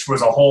 which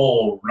was a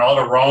whole lot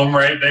of wrong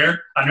right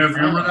there. I don't know if you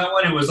remember that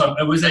one.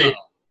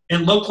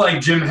 It looked like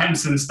Jim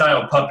Henson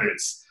style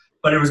puppets,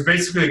 but it was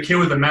basically a kid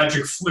with a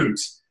magic flute.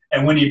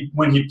 And when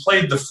he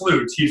played the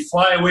flute, he'd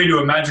fly away to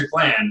a magic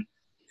land,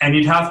 and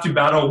he'd have to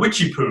battle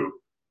Witchy Poo.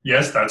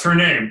 Yes, that's her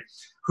name.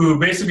 Who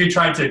basically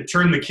tried to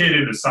turn the kid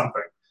into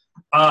something.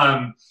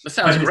 That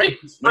sounds great.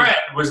 His friend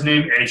was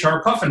named HR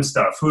Puff and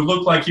Stuff, who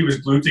looked like he was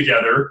glued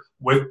together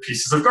with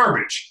pieces of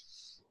garbage.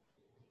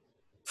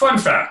 Fun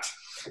fact.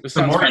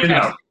 The more you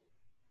know.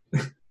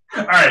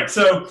 All right,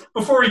 so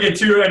before we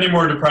get any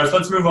more depressed,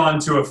 let's move on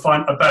to a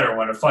fun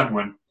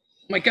one.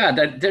 Oh my God,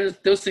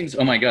 those things.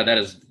 Oh my God, that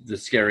is the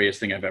scariest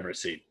thing I've ever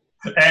seen.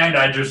 And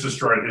I just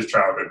destroyed his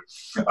childhood.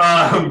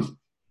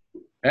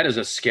 That is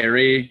a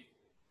scary.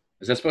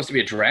 Is that supposed to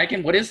be a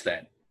dragon? What is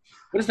that?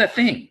 What is that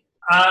thing?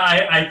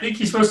 I think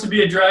he's supposed to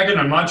be a dragon.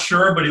 I'm not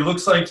sure, but he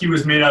looks like he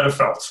was made out of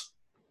felt.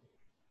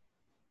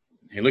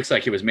 He looks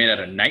like he was made out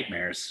of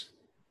nightmares.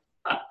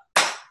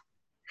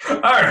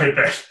 All right,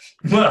 then.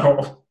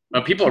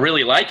 Well, people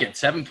really like it.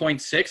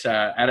 7.6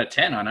 out of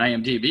 10 on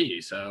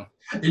IMDb. So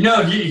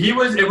he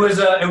was. It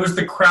was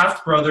the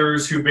Kraft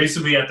brothers who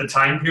basically at the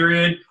time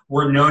period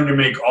were known to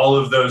make all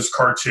of those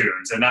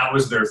cartoons, and that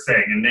was their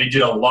thing. And they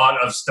did a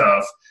lot of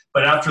stuff.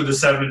 But after the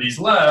 70s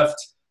left,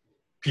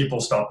 people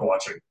stopped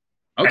watching.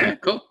 Okay,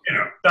 and, cool.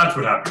 That's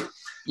what happened.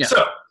 Yeah.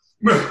 So,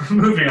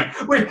 moving on.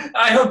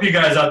 I hope you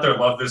guys out there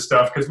love this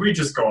stuff because we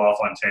just go off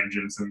on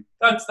tangents, and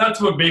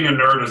that's what being a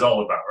nerd is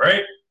all about,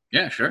 right?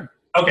 Yeah, sure.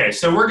 Okay,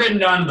 so we're getting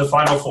down to the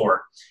final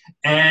four.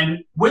 And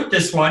with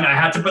this one, I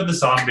had to put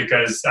this on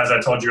because, as I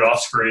told you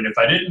off screen, if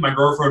I didn't, my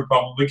girlfriend would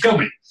probably kill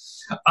me.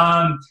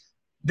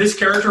 This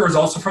character was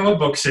also from a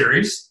book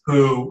series,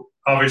 who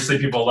obviously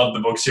people love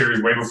the book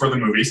series way before the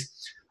movies.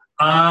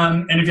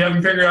 And if you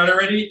haven't figured out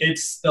already,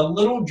 it's the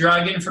little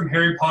dragon from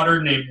Harry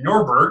Potter named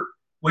Norbert,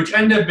 which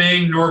ended up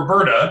being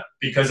Norberta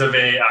because of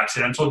a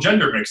accidental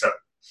gender mix-up.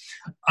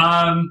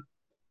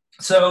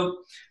 So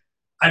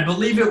I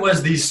believe it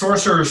was the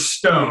Sorcerer's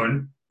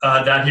Stone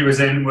that he was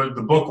in, what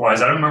the book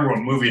was. I don't remember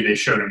what movie they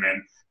showed him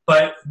in.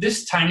 But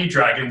this tiny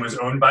dragon was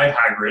owned by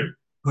Hagrid,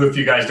 who, if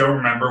you guys don't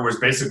remember, was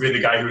basically the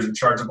guy who was in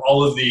charge of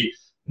all of the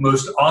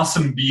most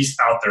awesome beasts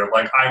out there.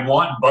 Like, I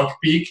want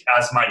Buckbeak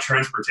as my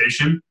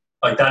transportation.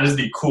 Like, that is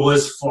the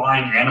coolest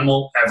flying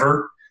animal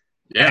ever.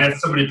 Yeah. And if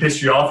somebody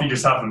pissed you off, you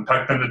just have them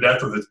peck them to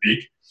death with its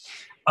beak.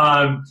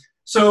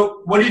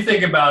 So what do you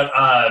think about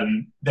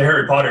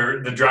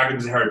the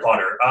dragons in Harry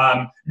Potter?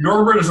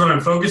 Norbert is what I'm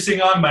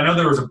focusing on, but I know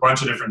there was a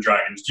bunch of different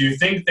dragons. Do you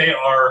think they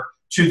are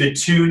to the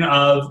tune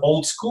of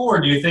old school,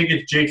 or do you think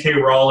it's J.K.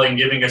 Rowling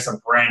giving us a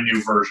brand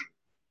new version?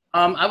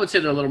 I would say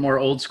they're a little more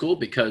old school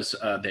because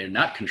they're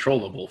not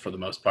controllable for the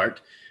most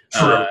part.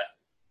 True.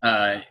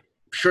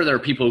 Sure, there are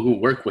people who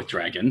work with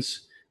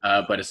dragons,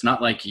 but it's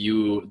not like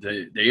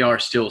they are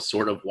still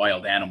sort of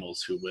wild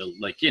animals who will,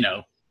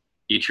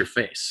 eat your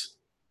face.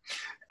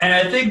 And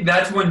I think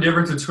that's one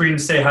difference between,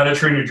 say, How to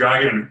Train Your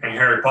Dragon and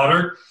Harry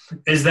Potter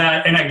is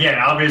that, and again,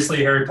 obviously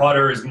Harry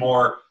Potter is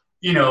more,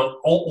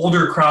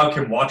 older crowd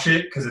can watch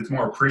it because it's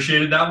more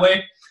appreciated that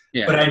way.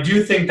 Yeah. But I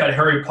do think that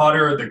Harry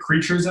Potter, the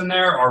creatures in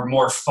there are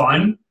more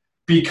fun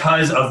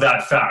because of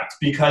that fact,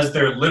 because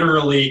they're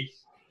literally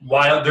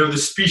wild. They're the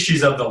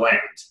species of the land.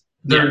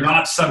 They're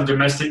not some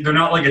domestic, they're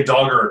not like a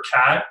dog or a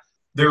cat.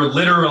 They're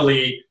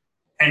literally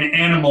an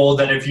animal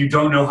that if you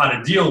don't know how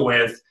to deal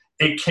with,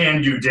 it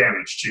can do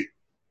damage to you.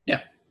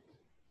 Yeah.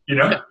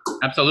 Yeah,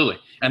 absolutely.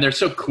 And they're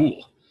so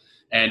cool.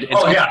 And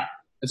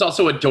it's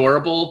also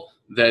adorable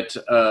that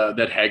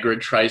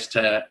Hagrid tries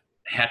to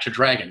hatch a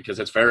dragon because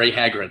it's very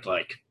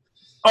Hagrid-like.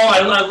 Oh,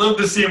 I love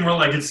the scene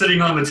where it's sitting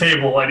on the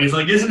table and he's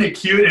like, "Isn't it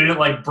cute?" And it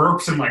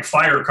burps and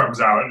fire comes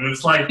out and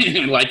it's like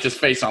he lights his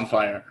face on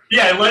fire.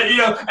 Yeah,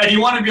 and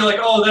you want to be like,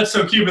 "Oh, that's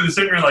so cute," but the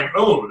sitting there like,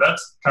 "Oh,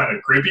 that's kind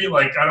of creepy.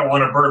 I don't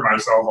want to burn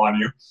myself on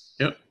you."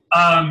 Yep.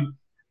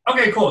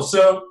 Okay, cool.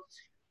 So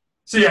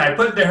yeah, I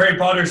put the Harry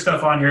Potter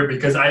stuff on here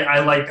because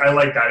I like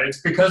that.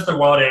 It's because they're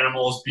wild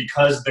animals,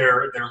 because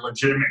they're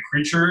legitimate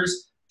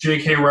creatures.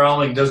 J.K.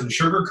 Rowling doesn't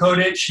sugarcoat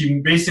it.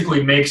 She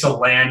basically makes a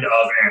land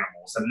of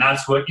animals. And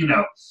that's what,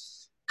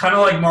 kind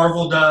of like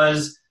Marvel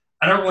does.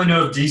 I don't really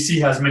know if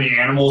DC has many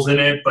animals in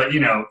it, but,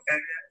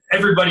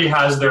 everybody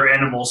has their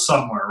animals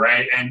somewhere,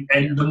 right?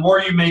 And the more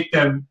you make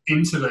them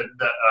into the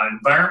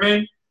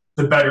environment,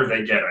 the better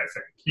they get, I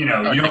think. You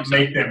don't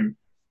make them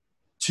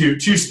too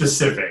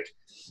specific.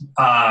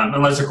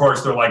 Unless, of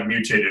course, they're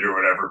mutated or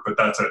whatever. But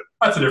that's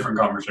a different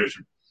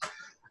conversation.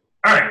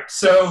 All right,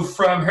 so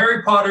from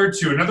Harry Potter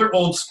to another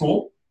old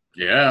school.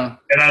 Yeah.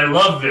 And I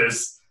love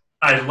this.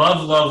 I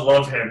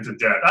love him to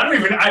death.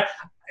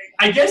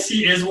 I guess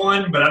he is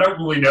one, but I don't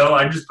really know.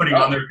 I'm just putting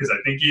him on there because I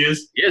think he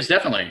is. He is,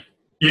 definitely.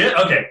 Yeah,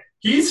 okay.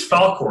 He's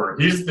Falcor.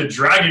 He's the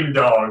dragon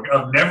dog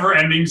of Never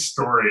Ending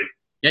Story.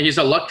 Yeah, he's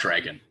a luck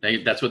dragon.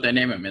 That's what they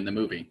name him in the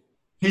movie.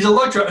 He's a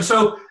luck dragon.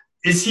 So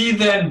is he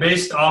then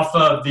based off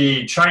of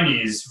the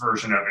Chinese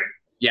version of it?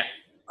 Yeah.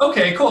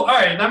 Okay, cool. All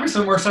right, that makes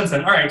some more sense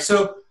then. All right,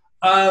 so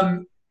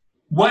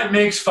what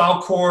makes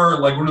Falcor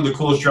one of the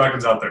coolest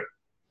dragons out there?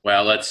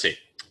 Well, let's see.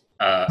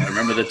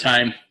 Remember the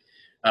time?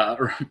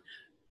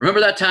 Remember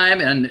that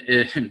time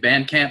in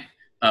band camp?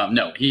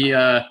 No, he.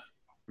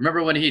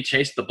 Remember when he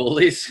chased the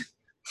bullies?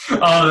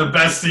 Oh, the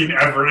best scene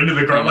ever! Into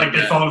the ground,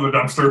 they fall into the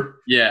dumpster.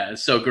 Yeah,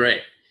 it's so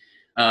great.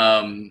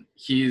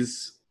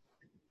 He's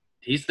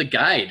the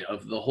guide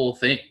of the whole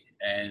thing,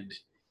 and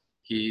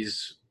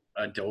he's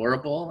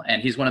adorable,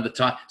 and he's one of the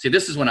top. See,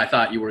 this is when I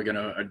thought you were going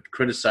to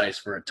criticize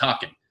for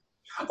talking.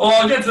 Well,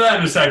 I'll get to that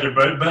in a second,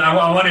 but I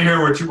want to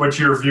hear what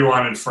your view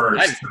on it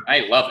first.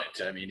 I love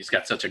it. I mean, he's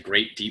got such a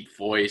great deep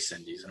voice,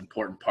 and he's an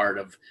important part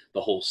of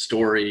the whole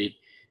story.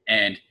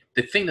 And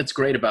the thing that's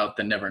great about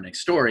the Neverending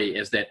Story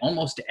is that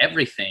almost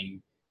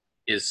everything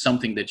is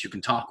something that you can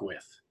talk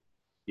with.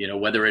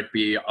 Whether it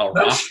be a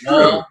rock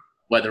wall,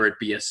 whether it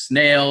be a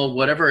snail,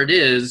 whatever it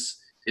is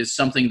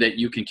something that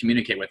you can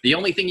communicate with. The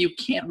only thing you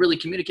can't really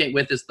communicate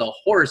with is the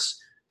horse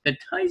that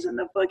ties in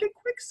the fucking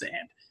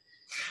quicksand.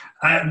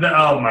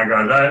 Oh my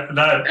god,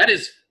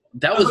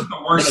 that was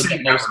the worst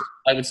thing ever.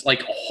 I was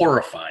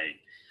horrifying.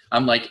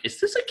 I'm like, is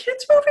this a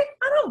kid's movie?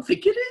 I don't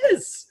think it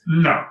is.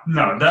 No,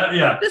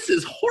 This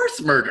is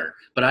horse murder.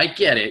 But I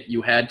get it.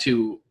 You had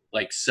to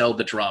sell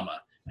the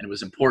drama, and it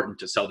was important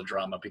to sell the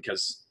drama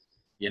because,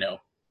 you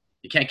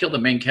can't kill the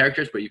main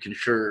characters, but you can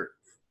sure,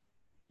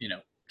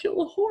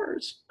 kill a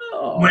horse.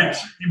 Oh.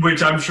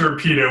 Which I'm sure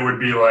PETA would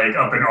be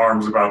up in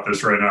arms about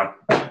this right now.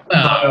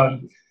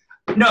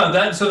 No,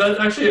 that's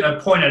actually a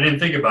point I didn't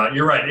think about.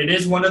 You're right. It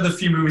is one of the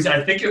few movies.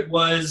 I think it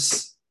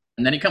was.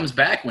 And then he comes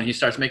back when he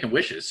starts making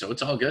wishes, so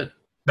it's all good.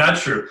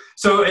 That's true.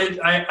 So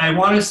I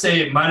want to say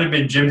it might have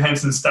been Jim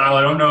Henson style.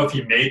 I don't know if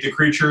he made the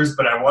creatures,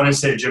 but I want to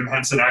say Jim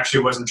Henson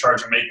actually was in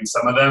charge of making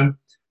some of them.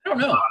 I don't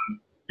know.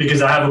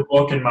 Because I have a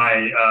book in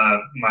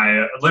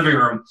my living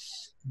room,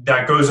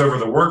 that goes over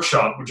the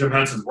workshop, Jim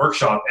Henson's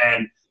workshop,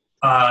 and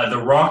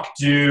the Rock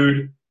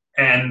dude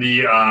and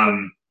the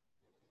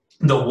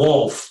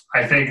wolf,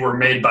 I think, were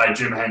made by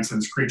Jim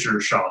Henson's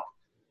Creature Shop.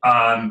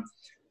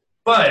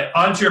 But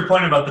onto your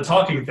point about the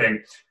talking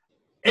thing,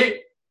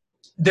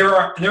 there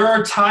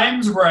are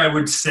times where I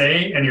would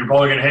say, and you're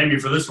probably going to hate me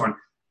for this one,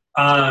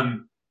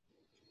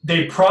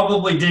 they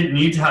probably didn't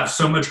need to have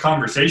so much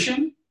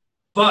conversation.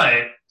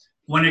 But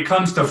when it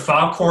comes to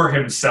Falkor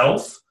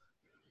himself,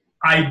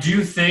 I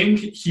do think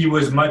he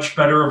was much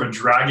better of a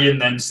dragon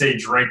than, say,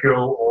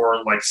 Draco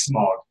or like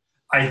Smaug.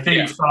 I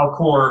think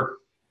Falkor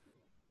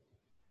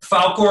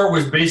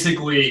was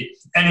basically,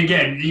 and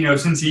again,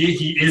 since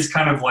he is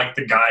kind of like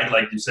the guide,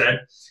 like you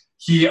said,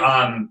 he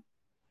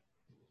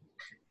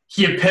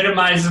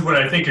epitomizes what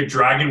I think a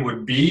dragon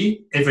would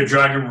be if a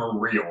dragon were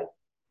real.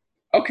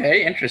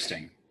 Okay,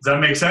 interesting. Does that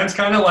make sense?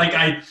 Kind of like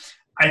I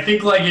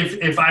think like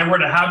if I were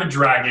to have a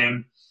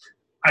dragon,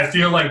 I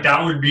feel like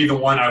that would be the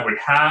one I would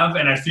have,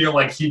 and I feel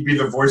like he'd be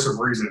the voice of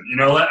reason.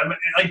 Like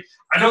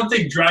I don't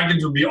think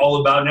dragons would be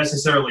all about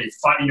necessarily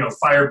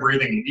fire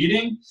breathing and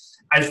eating.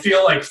 I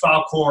feel like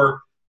Falkor,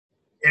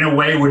 in a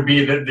way, would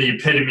be the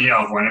epitome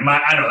of one.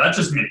 I know that's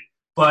just me,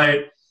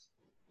 but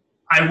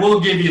I will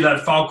give you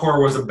that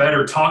Falkor was a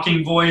better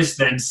talking voice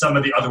than some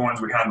of the other ones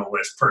we had on the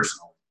list,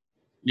 personally.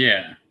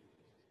 Yeah.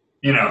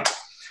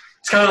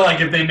 It's kind of like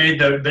if they made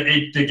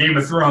the Game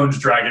of Thrones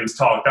dragons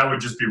talk, that would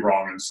just be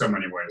wrong in so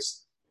many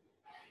ways.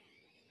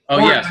 Oh,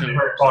 or yeah. The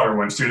Harry Potter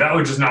ones, too. That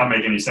would just not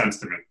make any sense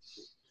to me.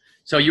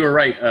 So you were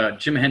right.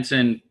 Jim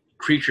Henson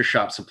Creature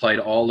Shop supplied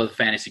all of the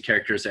fantasy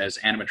characters as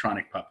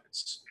animatronic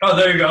puppets. Oh,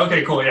 there you go.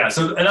 Okay, cool. Yeah.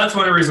 So and that's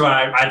one of the reasons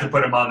why I had to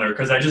put him on there,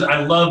 because I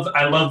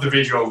love the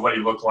visual of what he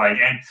looked like.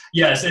 And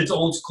yes, it's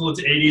old school.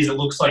 It's 80s. It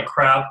looks like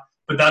crap,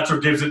 but that's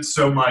what gives it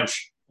so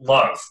much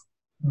love,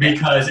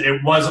 because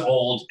it was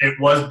old. It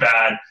was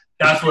bad.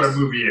 That's what a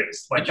movie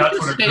is. Like that's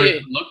what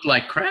it looked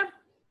like crap.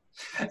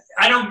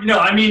 I don't know.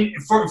 I mean,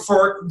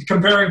 for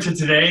comparing to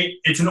today,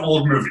 it's an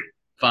old movie.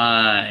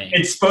 Fine.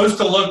 It's supposed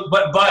to look,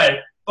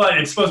 but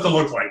it's supposed to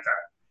look like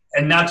that,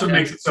 and that's what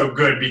makes it so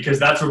good, because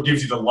that's what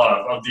gives you the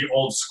love of the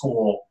old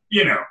school,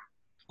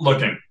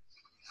 looking.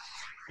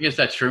 I guess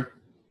that's true.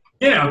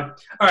 All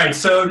right.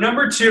 So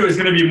number 2 is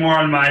going to be more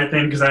on my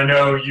thing, because I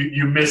know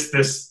you missed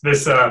this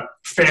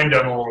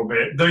fandom a little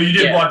bit, though you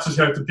did watch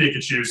Detective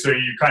Pikachu, so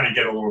you kind of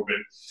get a little bit.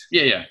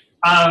 Yeah.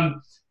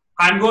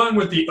 I'm going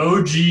with the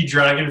OG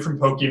dragon from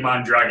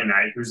Pokemon,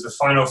 Dragonite, who's the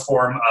final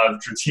form of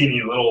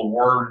Dratini, little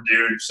worm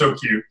dude, so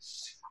cute.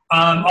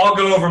 I'll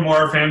go over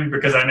more of him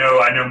because I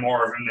know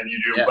more of him than you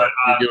do. Yeah, but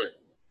you do it.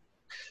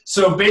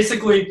 So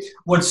basically,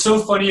 what's so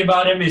funny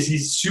about him is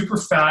he's super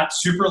fat,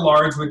 super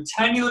large, with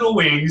tiny little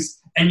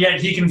wings, and yet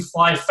he can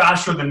fly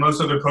faster than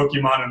most other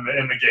Pokemon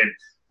in the game.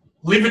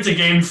 Leave it to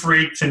Game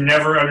Freak to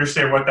never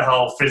understand what the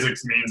hell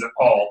physics means at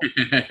all.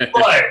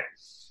 But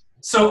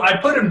so I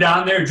put him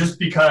down there just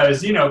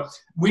because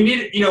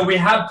we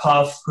have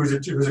Puff, who's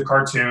a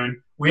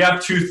cartoon. We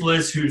have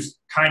Toothless, who's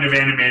kind of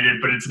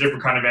animated, but it's a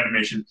different kind of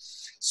animation.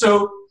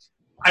 So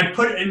I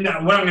put in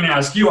what I'm going to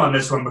ask you on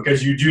this one,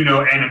 because you do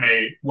know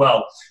anime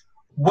well.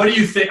 What do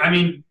you think? I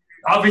mean,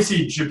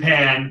 obviously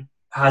Japan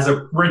has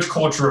a rich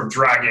culture of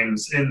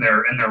dragons in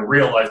their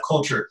real life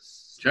culture.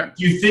 Sure.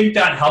 Do you think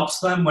that helps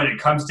them when it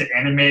comes to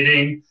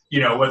animating,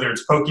 whether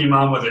it's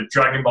Pokemon, whether it's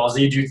Dragon Ball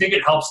Z? Do you think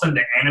it helps them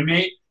to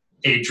animate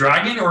a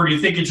dragon, or do you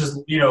think it's just,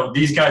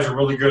 these guys are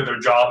really good at their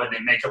job and they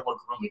make it look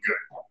really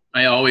good?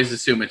 I always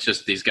assume it's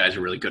just these guys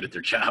are really good at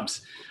their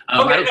jobs. I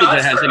don't think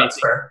that has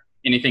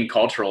anything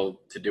cultural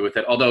to do with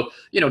it. Although,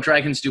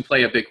 dragons do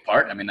play a big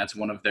part. I mean, that's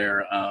one of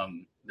their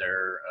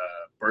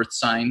birth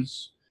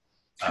signs.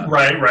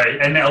 Right.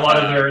 And a lot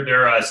of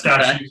their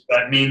statues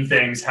that mean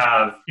things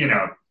have,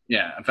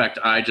 Yeah. In fact,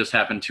 I just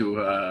happen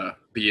to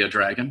be a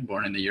dragon,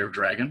 born in the year of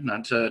dragon.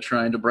 Not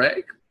trying to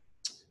brag.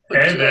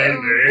 Hey,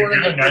 there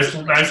you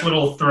go. Nice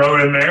little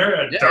throw in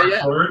there.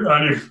 Dark word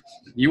on your.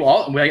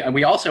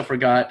 We also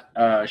forgot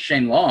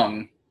Shane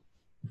Long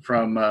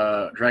from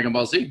Dragon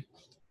Ball Z.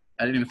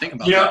 I didn't even think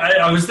about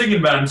that. I was thinking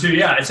about him too.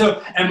 Yeah.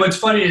 So, and what's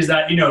funny is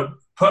that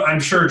I'm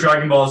sure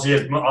Dragon Ball Z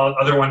has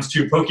other ones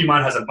too.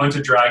 Pokemon has a bunch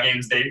of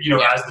dragons. They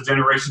as the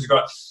generations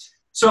go.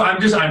 So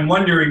I'm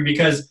wondering,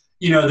 because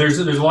there's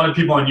a lot of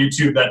people on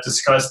YouTube that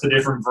discuss the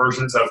different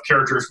versions of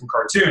characters from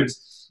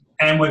cartoons.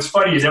 And what's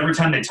funny is every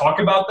time they talk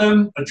about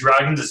them, the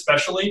dragons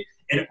especially,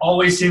 it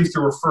always seems to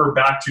refer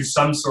back to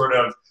some sort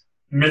of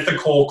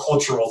mythical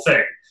cultural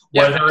thing,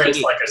 whether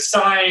it's like a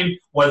sign,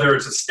 whether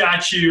it's a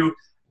statue.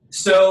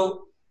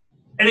 So,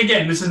 and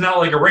again, this is not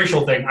like a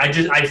racial thing.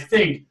 I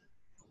think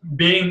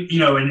being,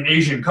 an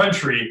Asian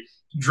country,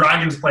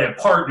 dragons play a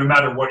part no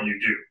matter what you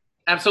do.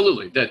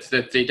 Absolutely.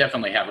 They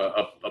definitely have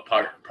a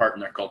part in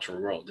their cultural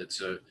world.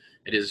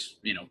 It is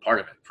part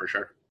of it for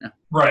sure. Yeah.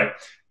 Right.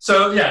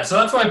 So that's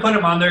why I put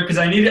him on there, because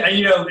I needed,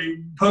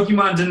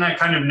 Pokemon's in that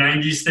kind of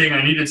 90s thing.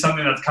 I needed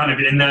something that's kind of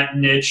in that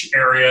niche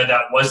area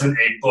that wasn't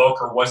a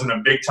book or wasn't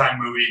a big time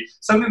movie.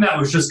 Something that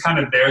was just kind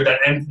of there,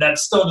 and that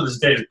still to this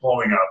day is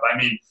blowing up. I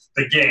mean,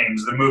 the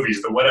games, the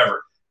movies, the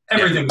whatever.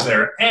 Everything's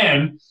there.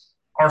 And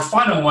our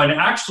final one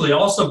actually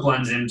also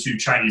blends into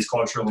Chinese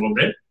culture a little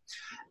bit.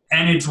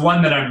 And it's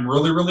one that I'm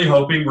really, really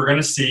hoping we're going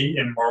to see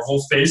in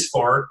Marvel Phase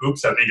 4.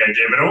 Oops, I think I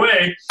gave it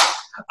away.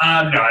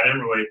 No, I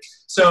didn't really.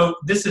 So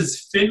this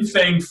is Fin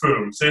Fang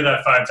Foom. Say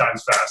that 5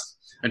 times fast.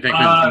 Fin Fang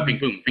Foom, Fin Fang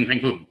Foom, Fin Fang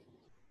Foom.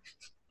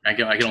 I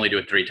can only do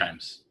it 3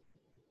 times.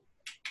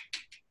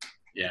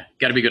 Yeah,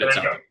 got to be good at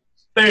something.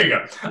 There you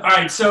go. All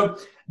right, so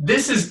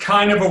this is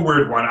kind of a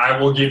weird one. I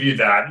will give you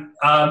that.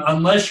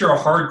 Unless you're a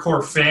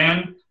hardcore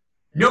fan,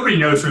 nobody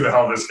knows who the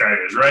hell this guy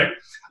is, right?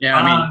 Yeah,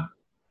 I mean,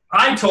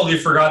 I totally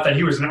forgot that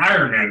he was an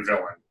Iron Man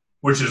villain,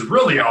 which is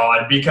really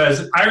odd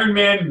because Iron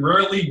Man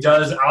rarely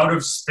does out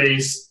of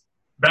space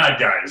bad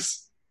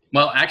guys.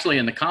 Well, actually,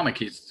 in the comic,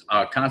 he's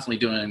constantly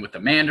dealing with the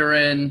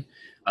Mandarin,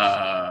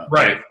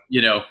 right?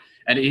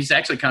 And he's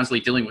actually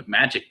constantly dealing with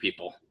magic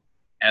people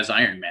as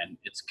Iron Man.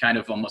 It's kind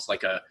of almost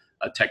like a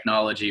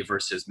technology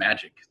versus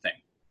magic thing.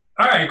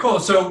 All right, cool.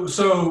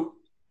 So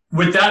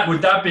with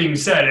that being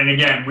said, and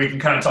again, we can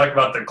kind of talk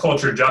about the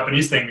culture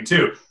Japanese thing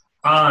too.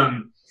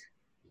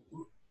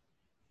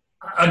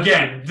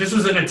 Again, this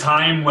was in a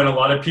time when a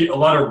lot of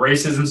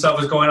racism stuff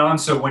was going on.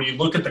 So when you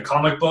look at the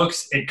comic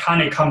books, it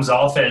kind of comes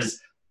off as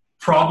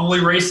probably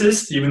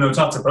racist, even though it's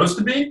not supposed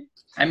to be.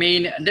 I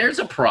mean, there's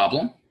a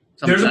problem.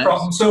 Sometimes. There's a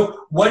problem.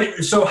 So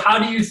how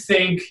do you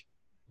think,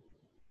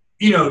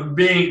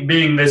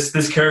 being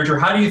this character,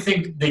 how do you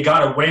think they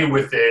got away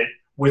with it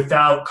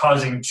without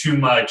causing too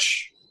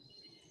much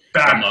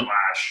backlash?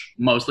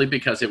 Mostly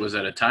because it was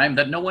at a time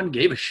that no one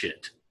gave a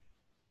shit.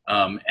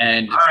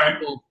 And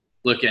people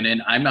looking,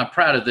 and I'm not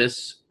proud of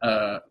this,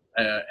 and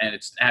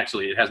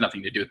it has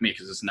nothing to do with me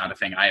because it's not a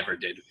thing I ever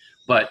did.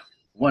 But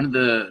one of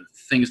the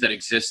things that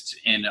exists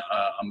in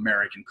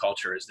American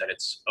culture is that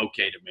it's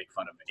okay to make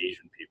fun of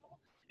Asian people.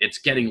 It's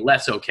getting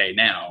less okay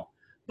now,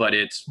 but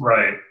it's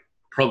right.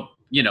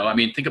 I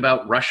mean, think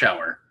about Rush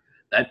Hour.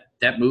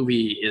 That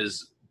movie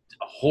is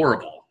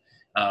horrible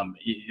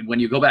when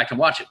you go back and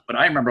watch it. But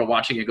I remember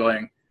watching it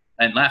going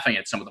and laughing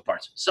at some of the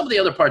parts. Some of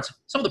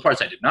the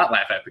parts I did not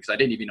laugh at because I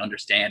didn't even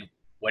understand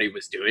what he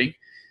was doing. It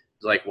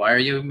was like, why are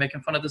you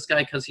making fun of this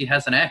guy? Because he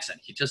has an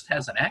accent. He just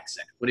has an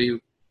accent.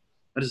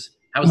 How is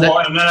that? Well,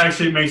 and that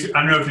actually makes,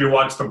 I don't know if you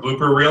watched the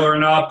blooper reel or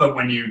not, but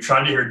when you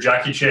tried to hear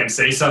Jackie Chan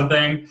say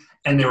something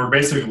and they were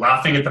basically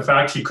laughing at the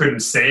fact he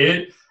couldn't say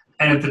it,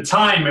 and at the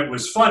time it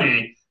was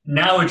funny,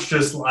 now it's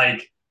just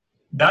like,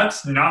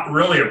 that's not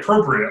really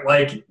appropriate.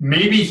 Like,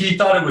 maybe he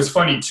thought it was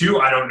funny too,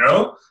 I don't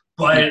know,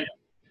 but... Yeah.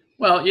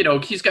 Well,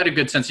 he's got a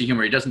good sense of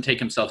humor. He doesn't take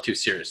himself too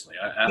seriously.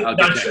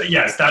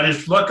 Yes, that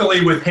is,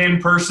 luckily with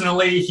him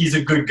personally, he's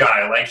a good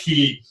guy. Like,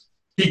 he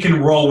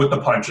can roll with the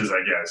punches,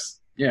 I guess.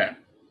 Yeah.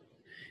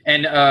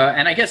 And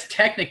I guess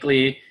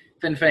technically,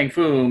 Fin Fang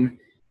Foom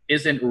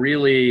isn't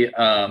really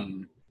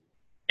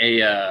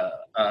a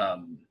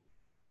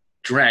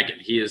dragon.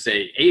 He is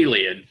a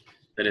alien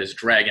that is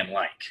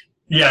dragon-like.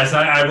 Yes,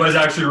 I was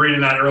actually reading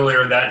that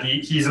earlier, that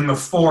he's in the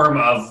form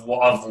of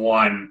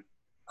one.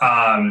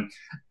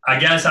 I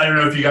guess, I don't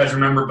know if you guys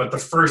remember, but the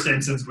first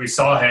instance we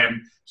saw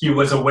him, he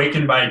was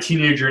awakened by a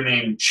teenager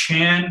named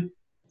Chan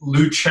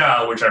Lu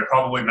Chao, which I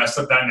probably messed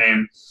up that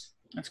name.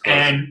 That's close.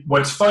 And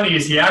what's funny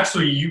is he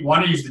actually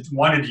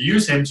wanted to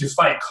use him to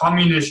fight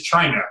communist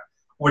China,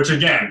 which,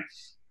 again,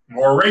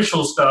 more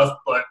racial stuff,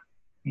 but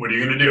what are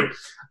you going to do?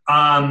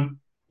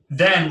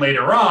 Then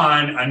later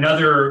on,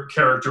 another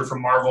character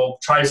from Marvel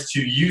tries to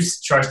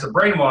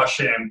brainwash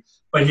him,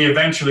 but he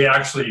eventually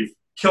actually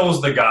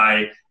kills the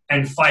guy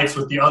and fights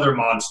with the other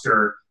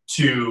monster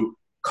to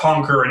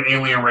conquer an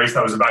alien race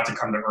that was about to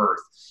come to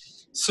Earth.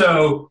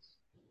 So,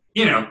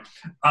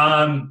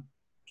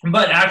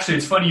 but actually,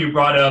 it's funny you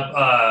brought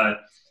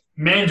up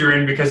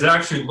Mandarin, because it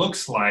actually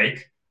looks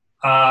like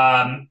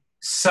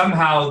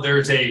somehow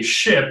there's a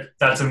ship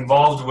that's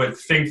involved with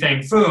Fin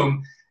Fang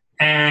Foom,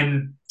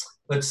 and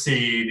let's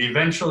see, the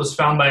eventual is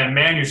found by a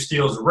man who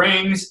steals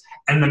rings,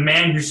 and the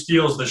man who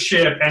steals the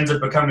ship ends up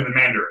becoming the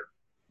Mandarin.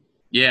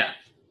 Yeah.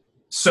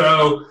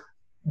 So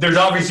there's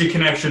obviously a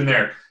connection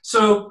there.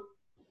 So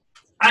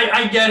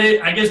I get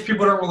it. I guess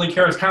people don't really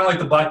care. It's kind of like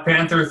the Black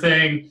Panther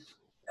thing.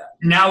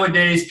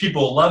 Nowadays,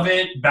 people love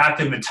it. Back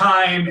in the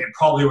time, it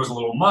probably was a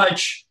little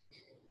much.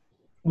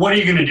 What are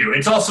you going to do?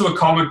 It's also a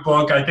comic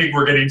book. I think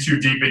we're getting too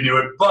deep into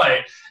it,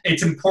 but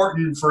it's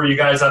important for you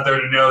guys out there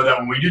to know that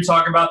when we do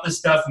talk about this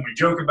stuff and we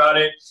joke about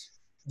it,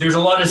 there's a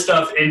lot of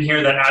stuff in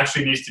here that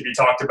actually needs to be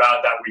talked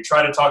about, that we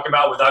try to talk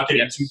about without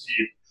getting too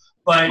deep.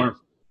 But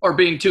or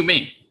being too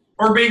mean.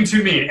 Or being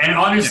too mean. And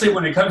honestly,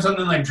 when it comes to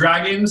something like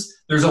dragons,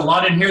 there's a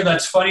lot in here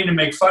that's funny to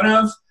make fun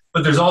of,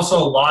 but there's also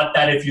a lot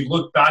that if you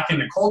look back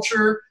into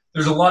culture,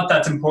 there's a lot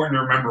that's important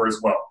to remember as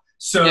well.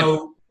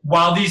 So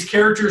while these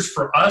characters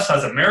for us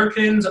as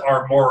Americans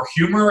are more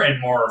humor and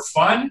more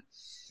fun,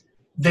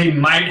 they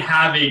might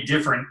have a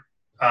different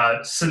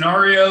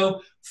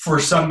scenario for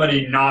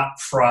somebody not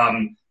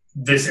from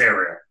this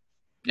area.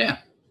 Yeah.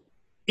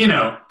 And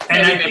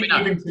I think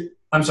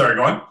I'm sorry,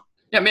 go on.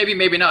 Yeah,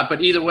 maybe not.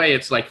 But either way,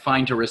 it's like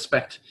fine to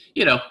respect,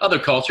 other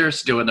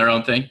cultures doing their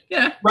own thing.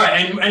 Yeah.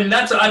 Right, and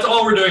that's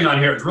all we're doing on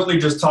here. It's really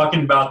just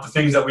talking about the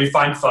things that we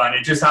find fun.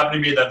 It just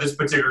happened to be that this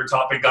particular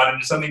topic got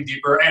into something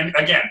deeper. And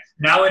again,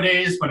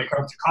 nowadays, when it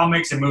comes to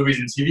comics and movies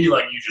and TV,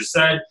 like you just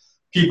said,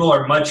 people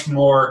are much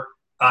more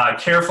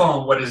careful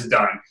on what is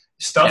done.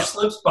 Stuff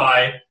slips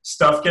by,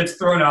 stuff gets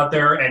thrown out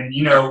there, and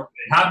it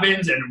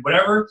happens and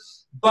whatever.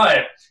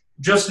 But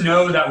just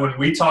know that when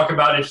we talk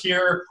about it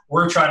here,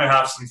 we're trying to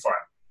have some fun.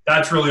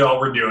 That's really all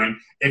we're doing.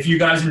 If you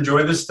guys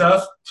enjoy this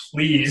stuff,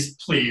 please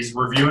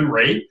review and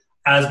rate.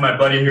 As my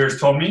buddy here has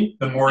told me,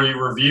 the more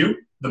you review,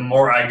 the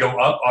more I go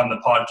up on the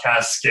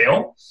podcast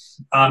scale.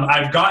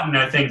 I've gotten,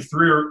 I think,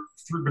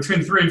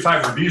 between 3 and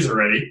 5 reviews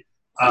already.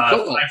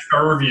 Cool.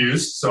 5-star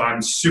reviews, so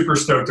I'm super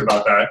stoked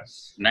about that.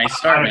 Nice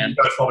start, man. You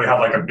guys probably have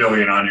like 1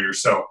 billion on here,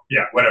 so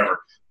yeah, whatever.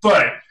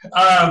 But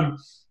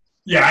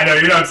yeah, I know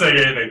you're not saying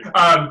anything.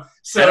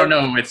 So I don't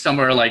know. It's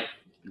somewhere like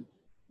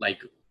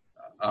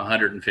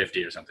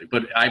 150 or something.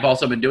 But I've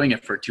also been doing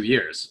it for 2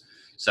 years.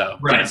 So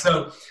right.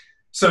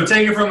 So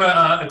take it from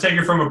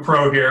a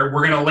pro here.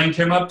 We're gonna link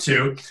him up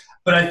too.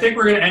 But I think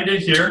we're gonna end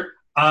it here.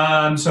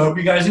 So hope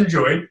you guys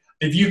enjoyed.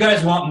 If you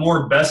guys want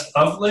more best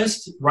of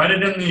list, write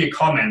it in the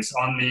comments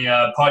on the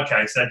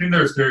podcast. I think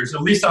there's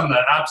at least on the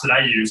apps that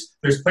I use,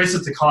 there's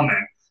places to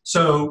comment.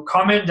 So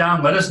comment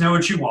down. Let us know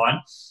what you want.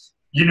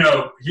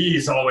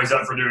 He's always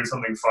up for doing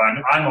something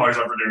fun. I'm always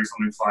up for doing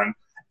something fun.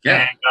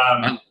 Yeah,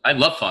 and, I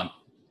love fun.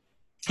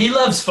 He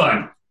loves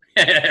fun.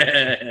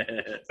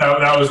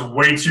 that was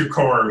way too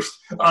coerced.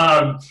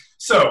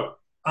 So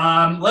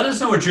let us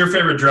know what your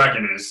favorite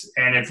dragon is.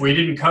 And if we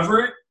didn't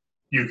cover it,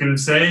 you can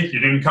say you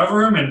didn't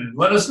cover him and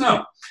let us know.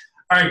 All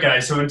right,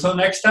 guys. So until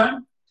next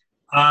time,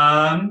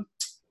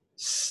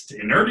 stay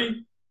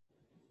nerdy.